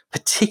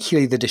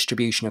 particularly the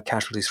distribution of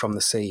casualties from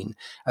the scene,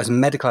 as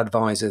medical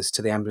advisors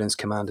to the ambulance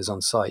commanders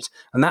on site.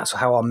 And that's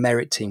how our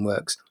merit team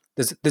works.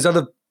 There's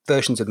other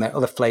versions of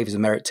other flavours of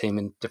merit team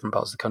in different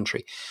parts of the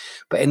country.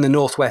 But in the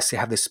Northwest, they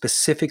have this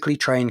specifically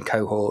trained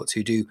cohorts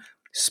who do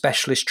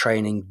specialist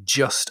training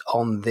just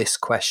on this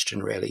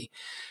question, really.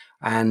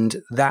 And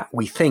that,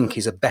 we think,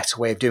 is a better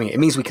way of doing it. It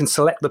means we can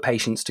select the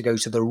patients to go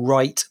to the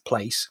right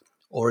place,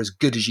 or as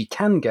good as you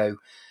can go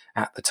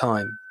at the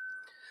time.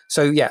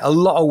 So yeah, a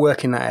lot of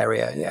work in that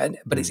area,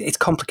 but it's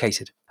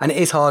complicated and it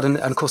is hard. And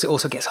of course, it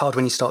also gets hard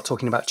when you start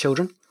talking about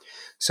children.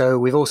 So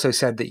we've also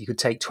said that you could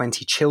take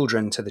 20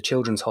 children to the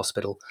children's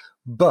hospital,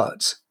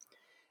 but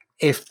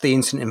if the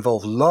incident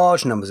involved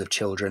large numbers of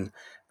children,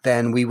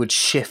 then we would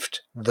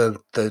shift the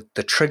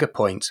trigger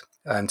point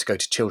to go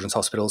to children's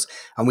hospitals.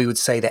 And we would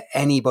say that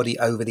anybody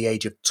over the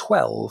age of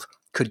 12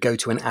 could go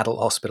to an adult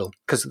hospital,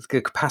 because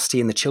the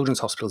capacity in the children's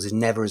hospitals is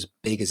never as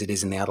big as it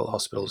is in the adult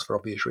hospitals for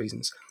obvious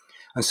reasons.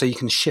 And so you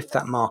can shift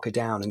that marker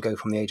down and go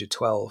from the age of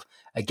 12,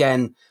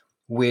 again,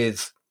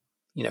 with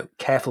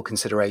careful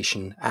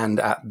consideration and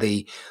at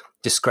the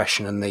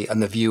discretion and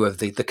the view of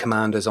the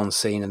commanders on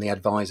scene and the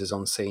advisors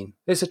on scene.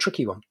 It's a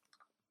tricky one.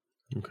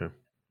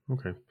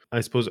 Okay.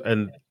 I suppose,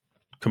 and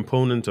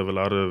component of a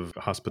lot of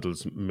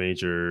hospitals'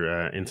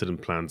 major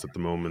incident plans at the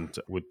moment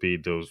would be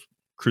those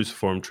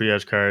cruciform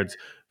triage cards,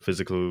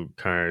 physical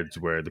cards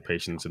where the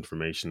patient's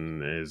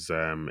information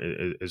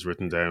is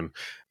written down.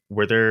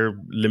 Were there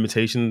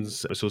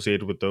limitations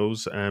associated with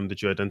those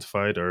that you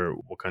identified, or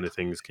what kind of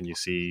things can you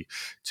see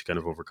to kind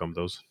of overcome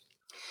those?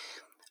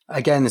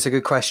 Again, it's a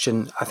good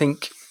question. I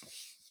think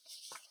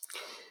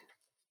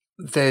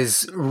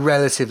there's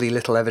relatively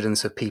little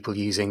evidence of people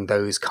using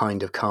those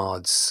kind of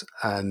cards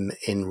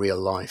in real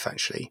life,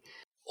 actually,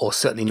 or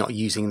certainly not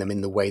using them in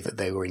the way that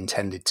they were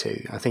intended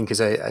to. I think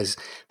as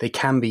they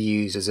can be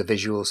used as a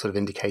visual sort of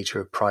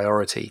indicator of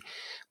priority,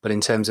 but in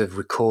terms of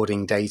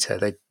recording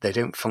data, they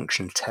don't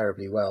function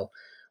terribly well.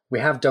 We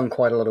have done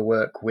quite a lot of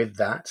work with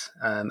that,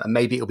 and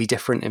maybe it'll be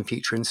different in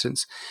future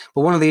incidents.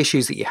 But one of the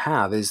issues that you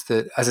have is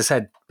that, as I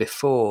said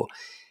before,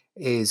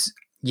 is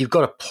you've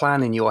got a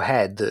plan in your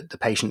head that the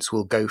patients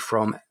will go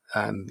from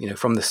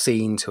the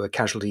scene to a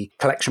casualty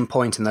collection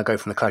point, and they'll go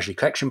from the casualty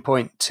collection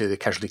point to the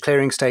casualty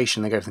clearing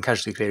station. They go from the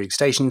casualty clearing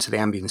station to the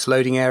ambulance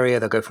loading area.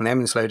 They'll go from the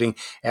ambulance loading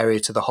area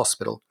to the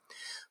hospital.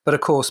 But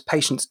of course,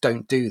 patients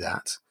don't do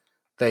that.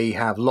 They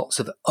have lots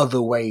of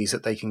other ways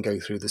that they can go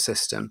through the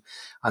system,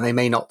 and they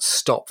may not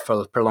stop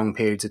for prolonged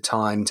periods of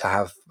time to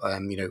have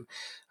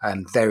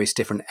various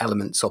different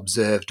elements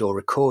observed or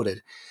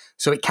recorded.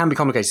 So it can be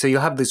complicated. So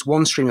you'll have this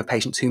one stream of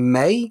patients who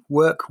may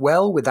work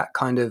well with that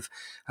kind of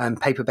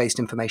paper-based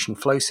information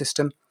flow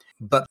system,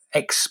 but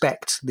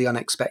expect the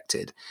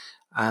unexpected,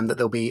 and that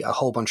there'll be a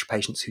whole bunch of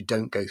patients who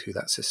don't go through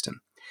that system.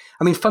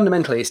 I mean,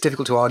 fundamentally, it's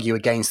difficult to argue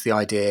against the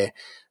idea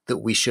that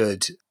we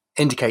should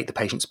indicate the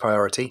patient's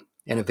priority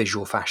in a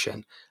visual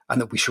fashion,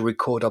 and that we should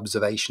record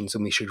observations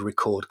and we should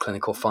record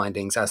clinical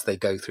findings as they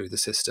go through the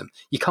system.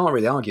 You can't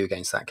really argue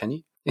against that, can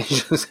you? You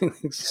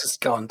just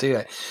can't do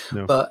it.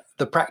 No. But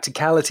the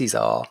practicalities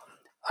are,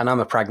 and I'm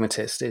a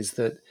pragmatist, is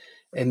that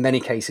in many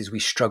cases we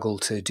struggle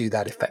to do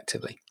that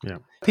effectively. Yeah.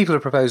 People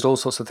have proposed all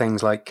sorts of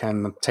things like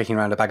taking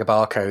around a bag of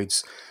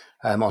barcodes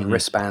on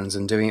wristbands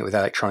and doing it with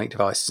electronic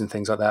devices and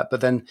things like that.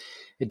 But then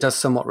it does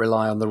somewhat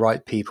rely on the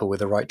right people with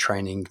the right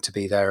training to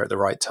be there at the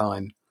right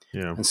time.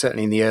 Yeah. And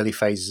certainly in the early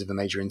phases of a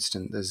major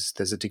incident,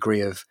 there's a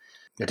degree of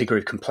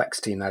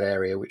complexity in that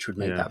area which would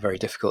make that very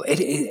difficult.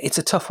 It's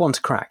a tough one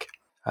to crack.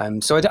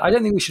 So I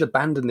don't think we should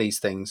abandon these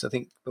things. I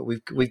think, but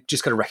we've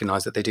just got to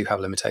recognise that they do have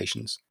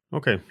limitations.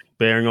 Okay.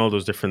 Bearing all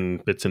those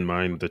different bits in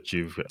mind that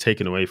you've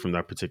taken away from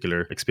that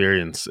particular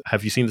experience,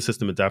 have you seen the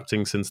system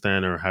adapting since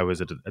then, or how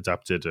has it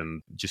adapted?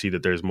 And do you see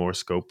that there's more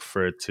scope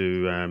for it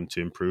to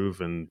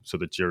improve, and so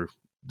that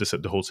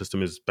the whole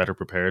system is better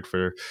prepared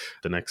for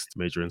the next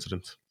major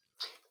incident?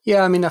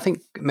 Yeah, I mean, I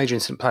think major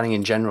incident planning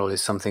in general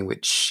is something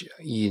which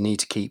you need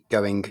to keep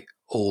going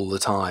all the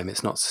time.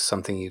 It's not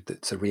something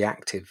that's a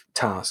reactive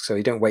task. So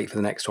you don't wait for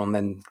the next one,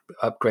 then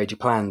upgrade your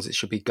plans. It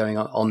should be going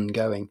on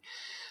ongoing.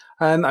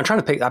 I'm trying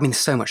to pick, I mean,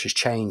 so much has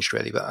changed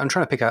really, but I'm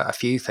trying to pick out a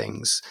few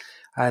things.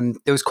 There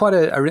was quite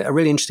a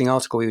really interesting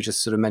article we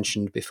just sort of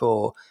mentioned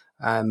before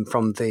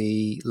from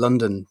the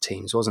London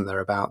teams, wasn't there,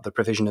 about the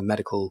provision of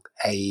medical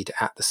aid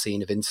at the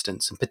scene of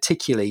incidents, and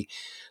particularly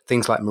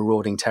things like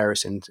marauding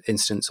terrorist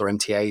incidents, or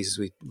MTAs as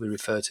we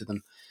refer to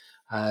them.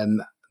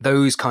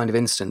 Those kind of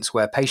incidents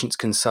where patients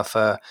can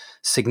suffer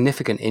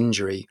significant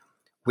injury,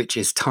 which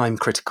is time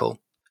critical.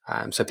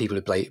 So people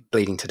who are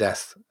bleeding to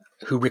death,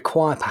 who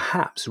require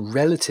perhaps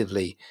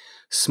relatively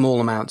small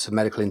amounts of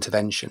medical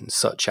intervention,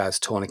 such as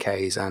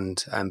tourniquets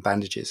and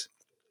bandages.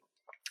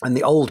 And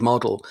the old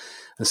model,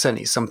 and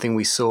certainly it's something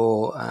we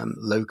saw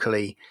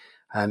locally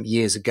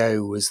years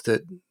ago, was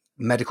that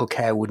medical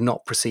care would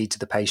not proceed to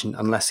the patient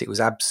unless it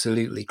was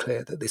absolutely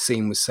clear that the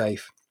scene was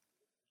safe.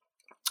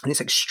 And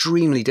it's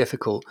extremely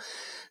difficult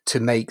to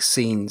make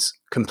scenes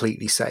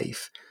completely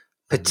safe,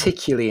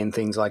 particularly in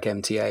things like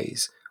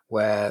MTAs,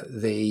 where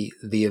the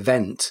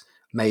event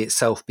may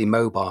itself be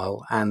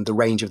mobile and the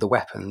range of the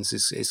weapons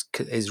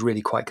is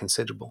really quite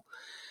considerable.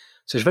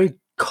 So there's very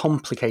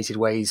complicated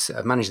ways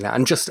of managing that,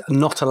 and just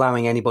not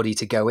allowing anybody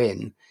to go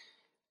in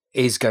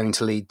is going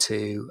to lead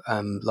to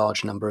a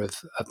large number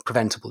of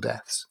preventable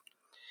deaths.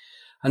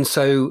 And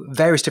so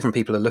various different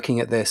people are looking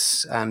at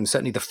this.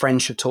 Certainly the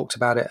French have talked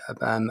about it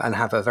and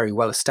have a very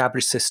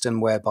well-established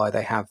system whereby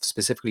they have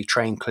specifically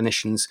trained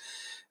clinicians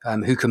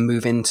who can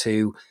move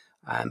into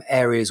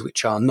areas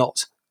which are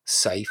not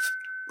safe,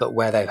 but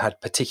where they've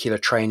had particular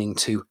training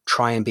to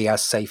try and be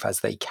as safe as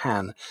they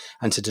can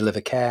and to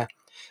deliver care.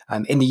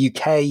 In the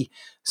UK,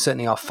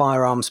 certainly our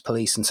firearms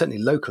police, and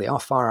certainly locally, our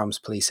firearms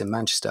police in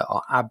Manchester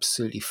are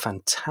absolutely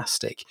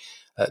fantastic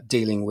at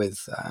dealing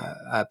with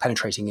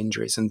penetrating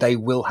injuries, and they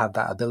will have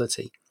that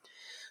ability.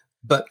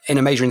 But in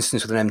a major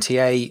instance with an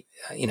MTA,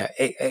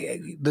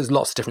 there's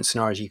lots of different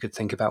scenarios you could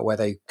think about where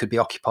they could be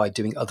occupied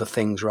doing other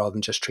things rather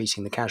than just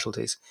treating the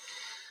casualties.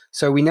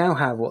 So we now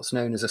have what's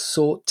known as a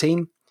SORT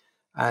team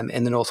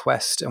in the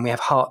Northwest, and we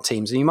have HART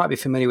teams. And you might be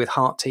familiar with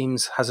HART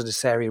teams,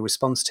 hazardous area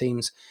response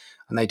teams,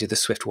 and they do the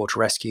swift water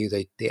rescue,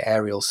 the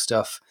aerial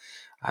stuff,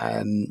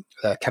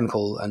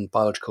 chemical and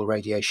biological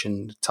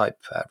radiation type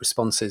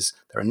responses.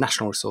 They're a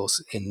national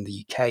resource in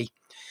the UK.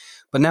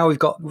 But now we've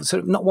got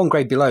sort of not one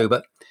grade below,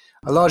 but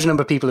a large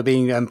number of people are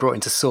being brought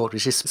into SORT,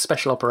 which is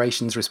Special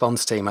Operations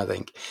Response Team, I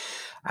think.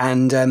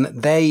 And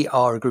they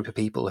are a group of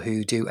people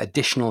who do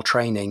additional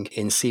training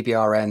in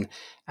CBRN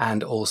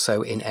and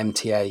also in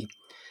MTA.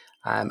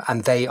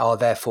 And they are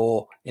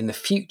therefore, in the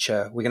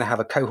future, we're going to have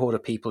a cohort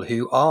of people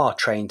who are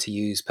trained to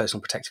use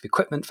personal protective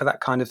equipment for that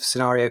kind of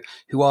scenario,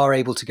 who are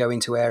able to go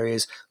into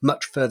areas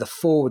much further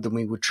forward than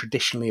we would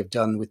traditionally have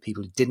done with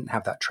people who didn't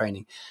have that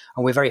training.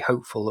 And we're very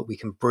hopeful that we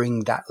can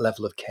bring that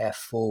level of care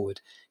forward.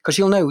 Because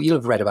you'll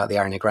have read about the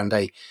Ariana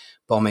Grande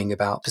bombing,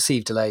 about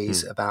perceived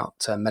delays, about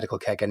medical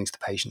care getting to the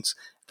patients.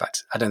 In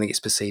fact, I don't think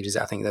it's perceived.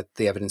 I think that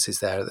the evidence is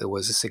there that there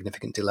was a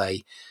significant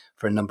delay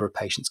for a number of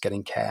patients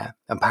getting care.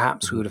 And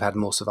perhaps we would have had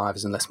more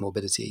survivors and less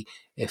morbidity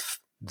if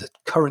the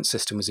current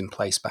system was in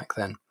place back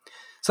then.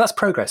 So that's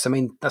progress. I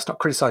mean, that's not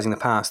criticizing the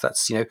past.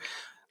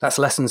 That's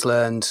lessons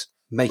learned,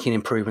 making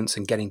improvements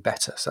and getting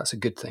better. So that's a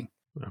good thing.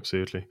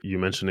 Absolutely. You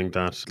mentioning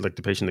that, like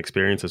the patient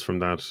experiences from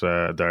that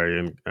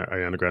the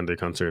Ariana Grande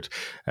concert,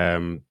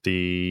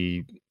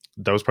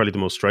 that was probably the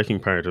most striking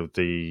part of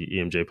the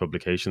EMJ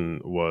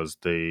publication was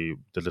the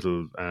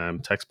little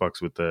text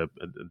box with the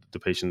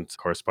patient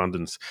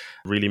correspondence.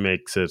 Really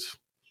makes it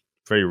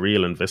very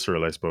real and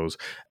visceral, I suppose.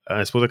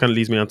 I suppose that kind of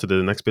leads me on to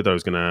the next bit I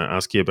was going to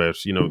ask you about.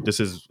 This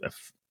is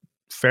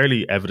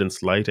fairly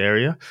evidence light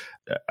area,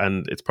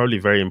 and it's probably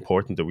very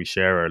important that we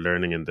share our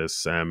learning in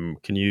this.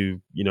 Can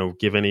you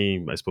give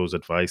any, I suppose,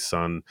 advice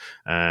on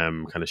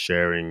kind of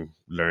sharing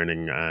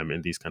learning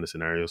in these kind of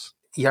scenarios?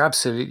 You're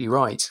absolutely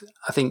right.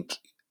 I think,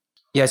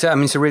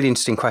 so it's a really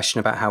interesting question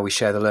about how we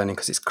share the learning,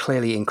 because it's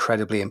clearly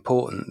incredibly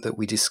important that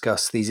we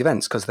discuss these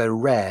events because they're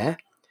rare.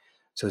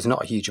 So there's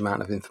not a huge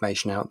amount of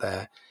information out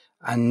there,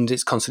 and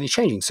it's constantly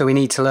changing. So we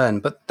need to learn.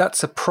 But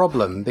that's a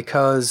problem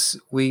because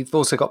we've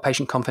also got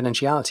patient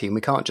confidentiality, and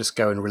we can't just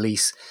go and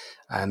release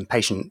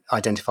patient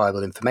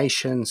identifiable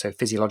information. So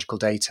physiological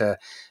data,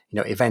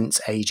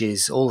 events,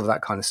 ages, all of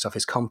that kind of stuff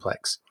is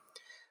complex.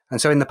 And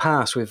so in the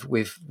past,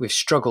 we've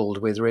struggled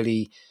with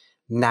really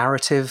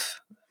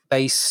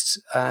narrative-based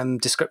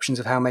descriptions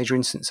of how major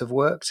incidents have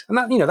worked. And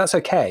that, that's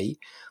okay.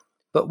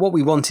 But what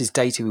we want is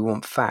data. We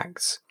want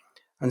facts.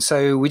 And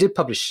so we did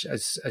publish,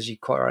 as you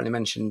quite rightly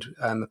mentioned,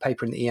 a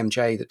paper in the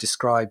EMJ that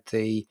described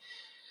the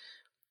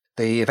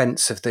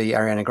events of the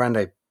Ariana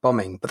Grande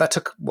bombing. But that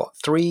took,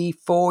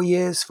 3-4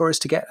 years for us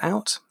to get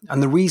out?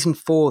 And the reason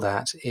for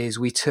that is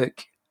we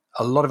took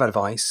a lot of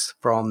advice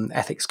from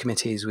ethics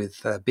committees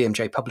with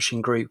BMJ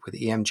Publishing Group, with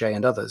EMJ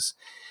and others,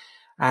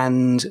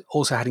 and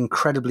also had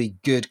incredibly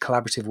good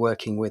collaborative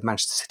working with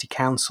Manchester City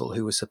Council,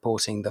 who was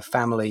supporting the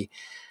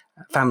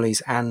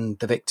families and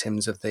the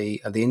victims of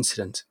the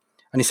incident.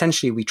 And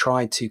essentially, we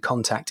tried to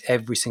contact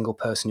every single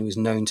person who was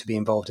known to be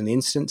involved in the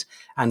incident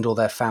and or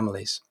their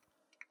families.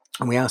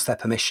 And we asked their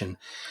permission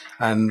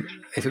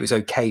if it was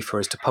okay for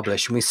us to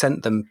publish. And we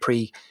sent them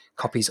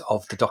pre-copies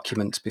of the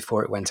document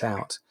before it went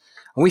out.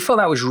 And we felt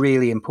that was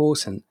really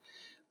important.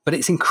 But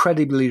it's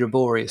incredibly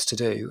laborious to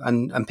do.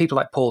 And people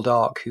like Paul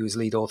Dark, who was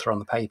lead author on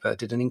the paper,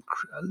 did a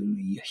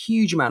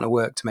huge amount of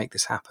work to make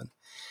this happen.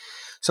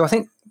 So I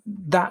think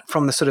that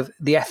from the sort of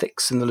the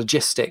ethics and the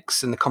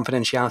logistics and the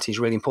confidentiality is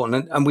really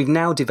important. And we've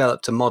now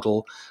developed a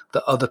model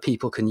that other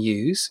people can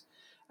use.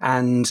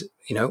 And,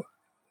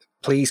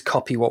 please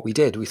copy what we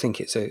did. We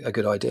think it's a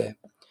good idea.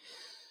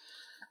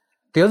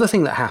 The other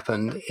thing that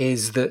happened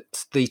is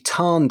that the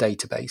TARN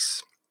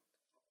database,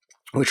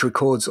 which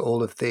records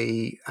all of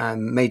the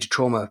major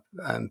trauma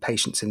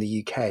patients in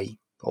the UK,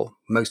 or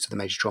most of the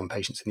major trauma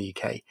patients in the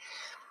UK,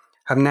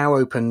 have now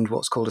opened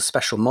what's called a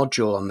special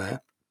module on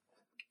there,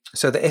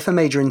 so that if a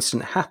major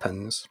incident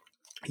happens,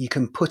 you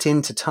can put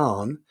into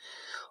TARN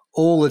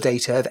all the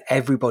data of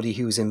everybody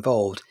who was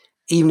involved,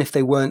 even if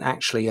they weren't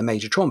actually a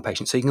major trauma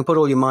patient. So you can put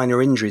all your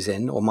minor injuries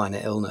in, or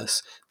minor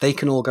illness. They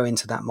can all go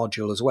into that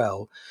module as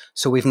well.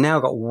 So we've now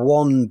got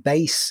one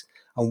base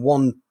and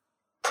one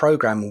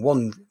program,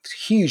 one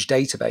huge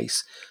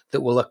database that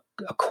will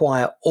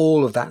acquire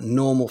all of that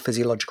normal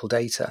physiological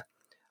data.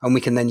 And we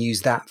can then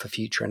use that for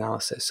future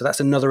analysis. So that's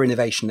another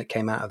innovation that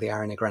came out of the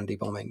Ariana Grande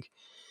bombing.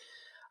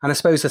 And I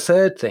suppose the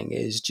third thing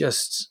is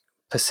just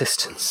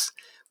persistence,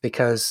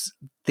 because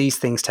these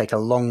things take a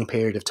long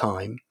period of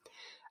time.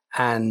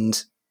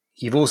 And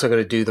you've also got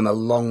to do them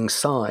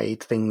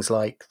alongside things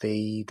like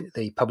the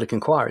public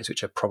inquiries,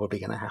 which are probably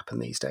going to happen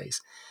these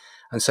days.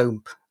 And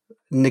so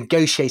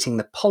negotiating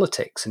the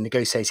politics and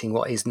negotiating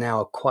what is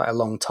now quite a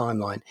long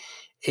timeline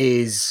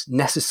is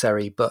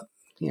necessary, but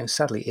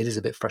sadly, it is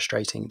a bit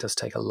frustrating. It does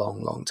take a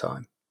long, long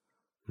time.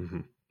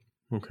 Mm-hmm.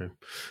 Okay.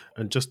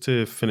 And just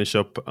to finish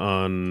up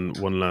on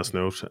one last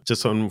note,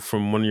 just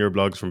from one of your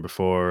blogs from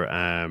before,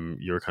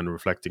 you were kind of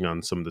reflecting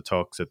on some of the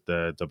talks at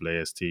the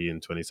AAST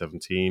in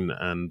 2017.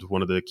 And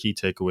one of the key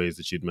takeaways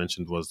that you'd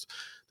mentioned was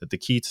that the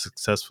key to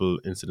successful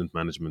incident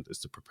management is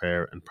to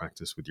prepare and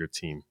practice with your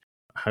team.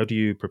 How do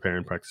you prepare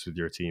and practice with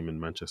your team in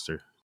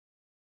Manchester?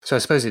 So I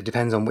suppose it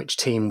depends on which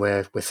team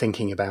we're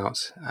thinking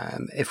about.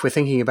 If we're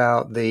thinking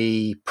about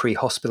the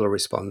pre-hospital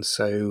response,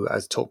 so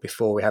as talked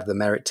before, we have the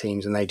merit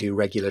teams and they do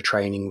regular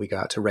training. We go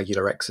out to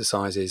regular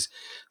exercises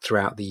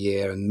throughout the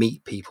year and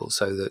meet people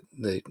so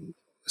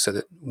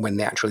that when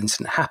the actual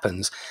incident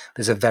happens,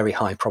 there's a very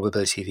high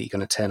probability that you're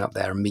going to turn up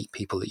there and meet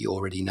people that you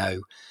already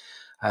know.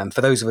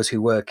 For those of us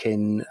who work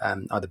in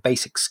either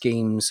basic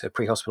schemes,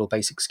 pre-hospital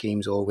basic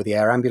schemes, or with the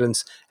air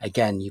ambulance,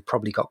 again, you've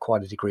probably got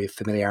quite a degree of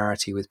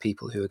familiarity with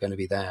people who are going to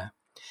be there.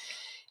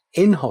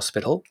 In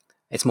hospital,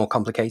 it's more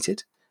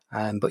complicated,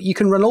 but you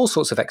can run all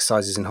sorts of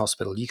exercises in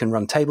hospital. You can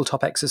run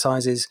tabletop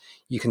exercises.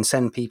 You can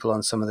send people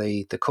on some of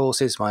the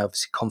courses. My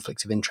obviously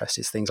conflict of interest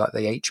is things like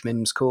the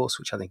HMIMS course,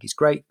 which I think is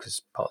great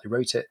because partly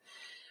wrote it,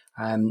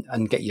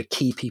 and get your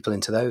key people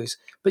into those.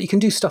 But you can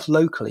do stuff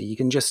locally. You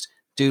can just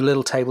do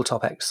little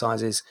tabletop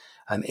exercises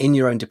in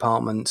your own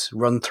department,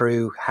 run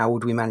through how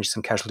would we manage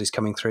some casualties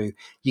coming through.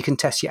 You can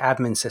test your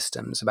admin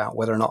systems about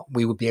whether or not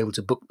we would be able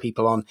to book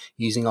people on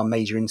using our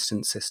major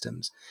incident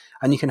systems.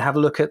 And you can have a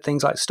look at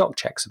things like stock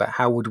checks about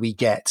how would we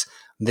get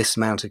this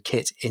amount of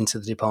kit into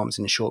the departments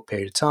in a short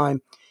period of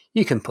time.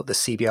 You can put the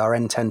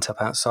CBRN tent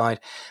up outside.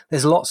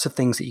 There's lots of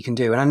things that you can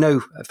do. And I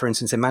know, for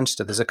instance, in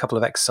Manchester, there's a couple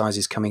of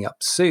exercises coming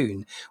up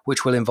soon,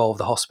 which will involve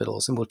the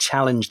hospitals and will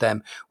challenge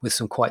them with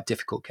some quite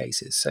difficult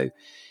cases. So,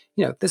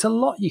 there's a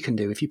lot you can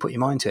do if you put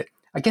your mind to it.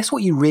 I guess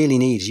what you really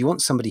need is you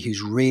want somebody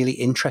who's really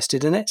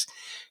interested in it,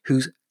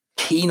 who's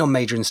keen on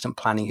major incident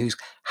planning, who's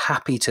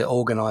happy to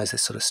organise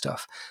this sort of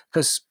stuff,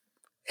 because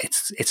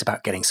it's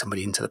about getting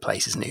somebody into the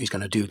place, isn't it, who's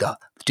going to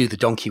do the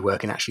donkey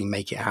work and actually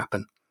make it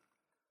happen.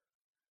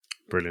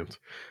 Brilliant.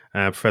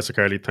 Professor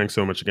Carley, thanks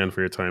so much again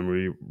for your time.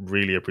 We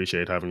really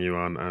appreciate having you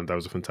on, and that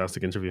was a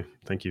fantastic interview.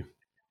 Thank you.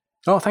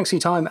 Oh, thanks for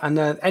your time. And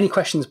any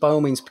questions, by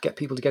all means, get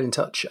people to get in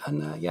touch.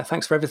 And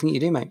thanks for everything you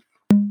do, mate.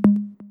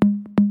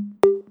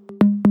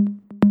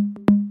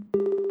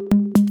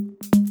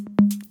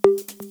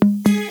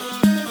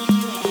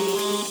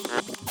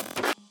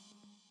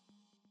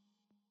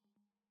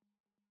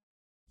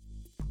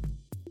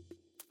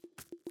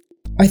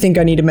 I think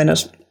I need a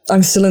minute.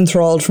 I'm still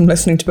enthralled from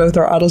listening to both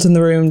our adult in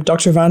the room,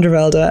 Dr. van der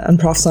Velde and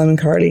Prof. Simon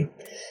Carley.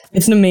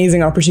 It's an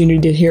amazing opportunity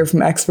to hear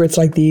from experts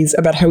like these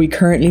about how we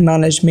currently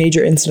manage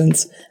major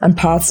incidents and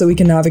paths that we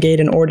can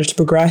navigate in order to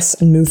progress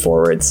and move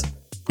forwards.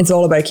 It's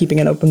all about keeping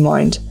an open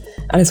mind.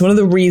 And it's one of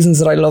the reasons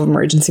that I love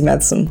emergency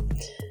medicine.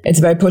 It's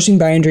about pushing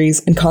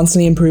boundaries and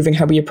constantly improving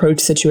how we approach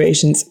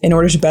situations in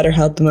order to better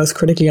help the most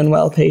critically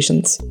unwell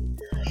patients.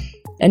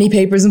 Any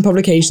papers and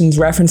publications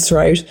referenced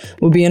throughout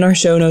will be in our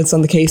show notes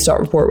on the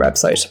case.report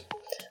website.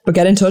 But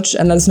get in touch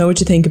and let us know what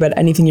you think about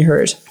anything you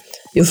heard.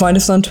 You'll find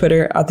us on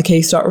Twitter at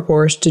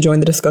thecase.report to join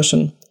the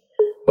discussion.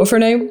 But for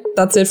now,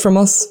 that's it from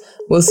us.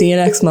 We'll see you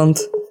next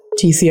month.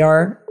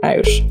 TCR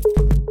out.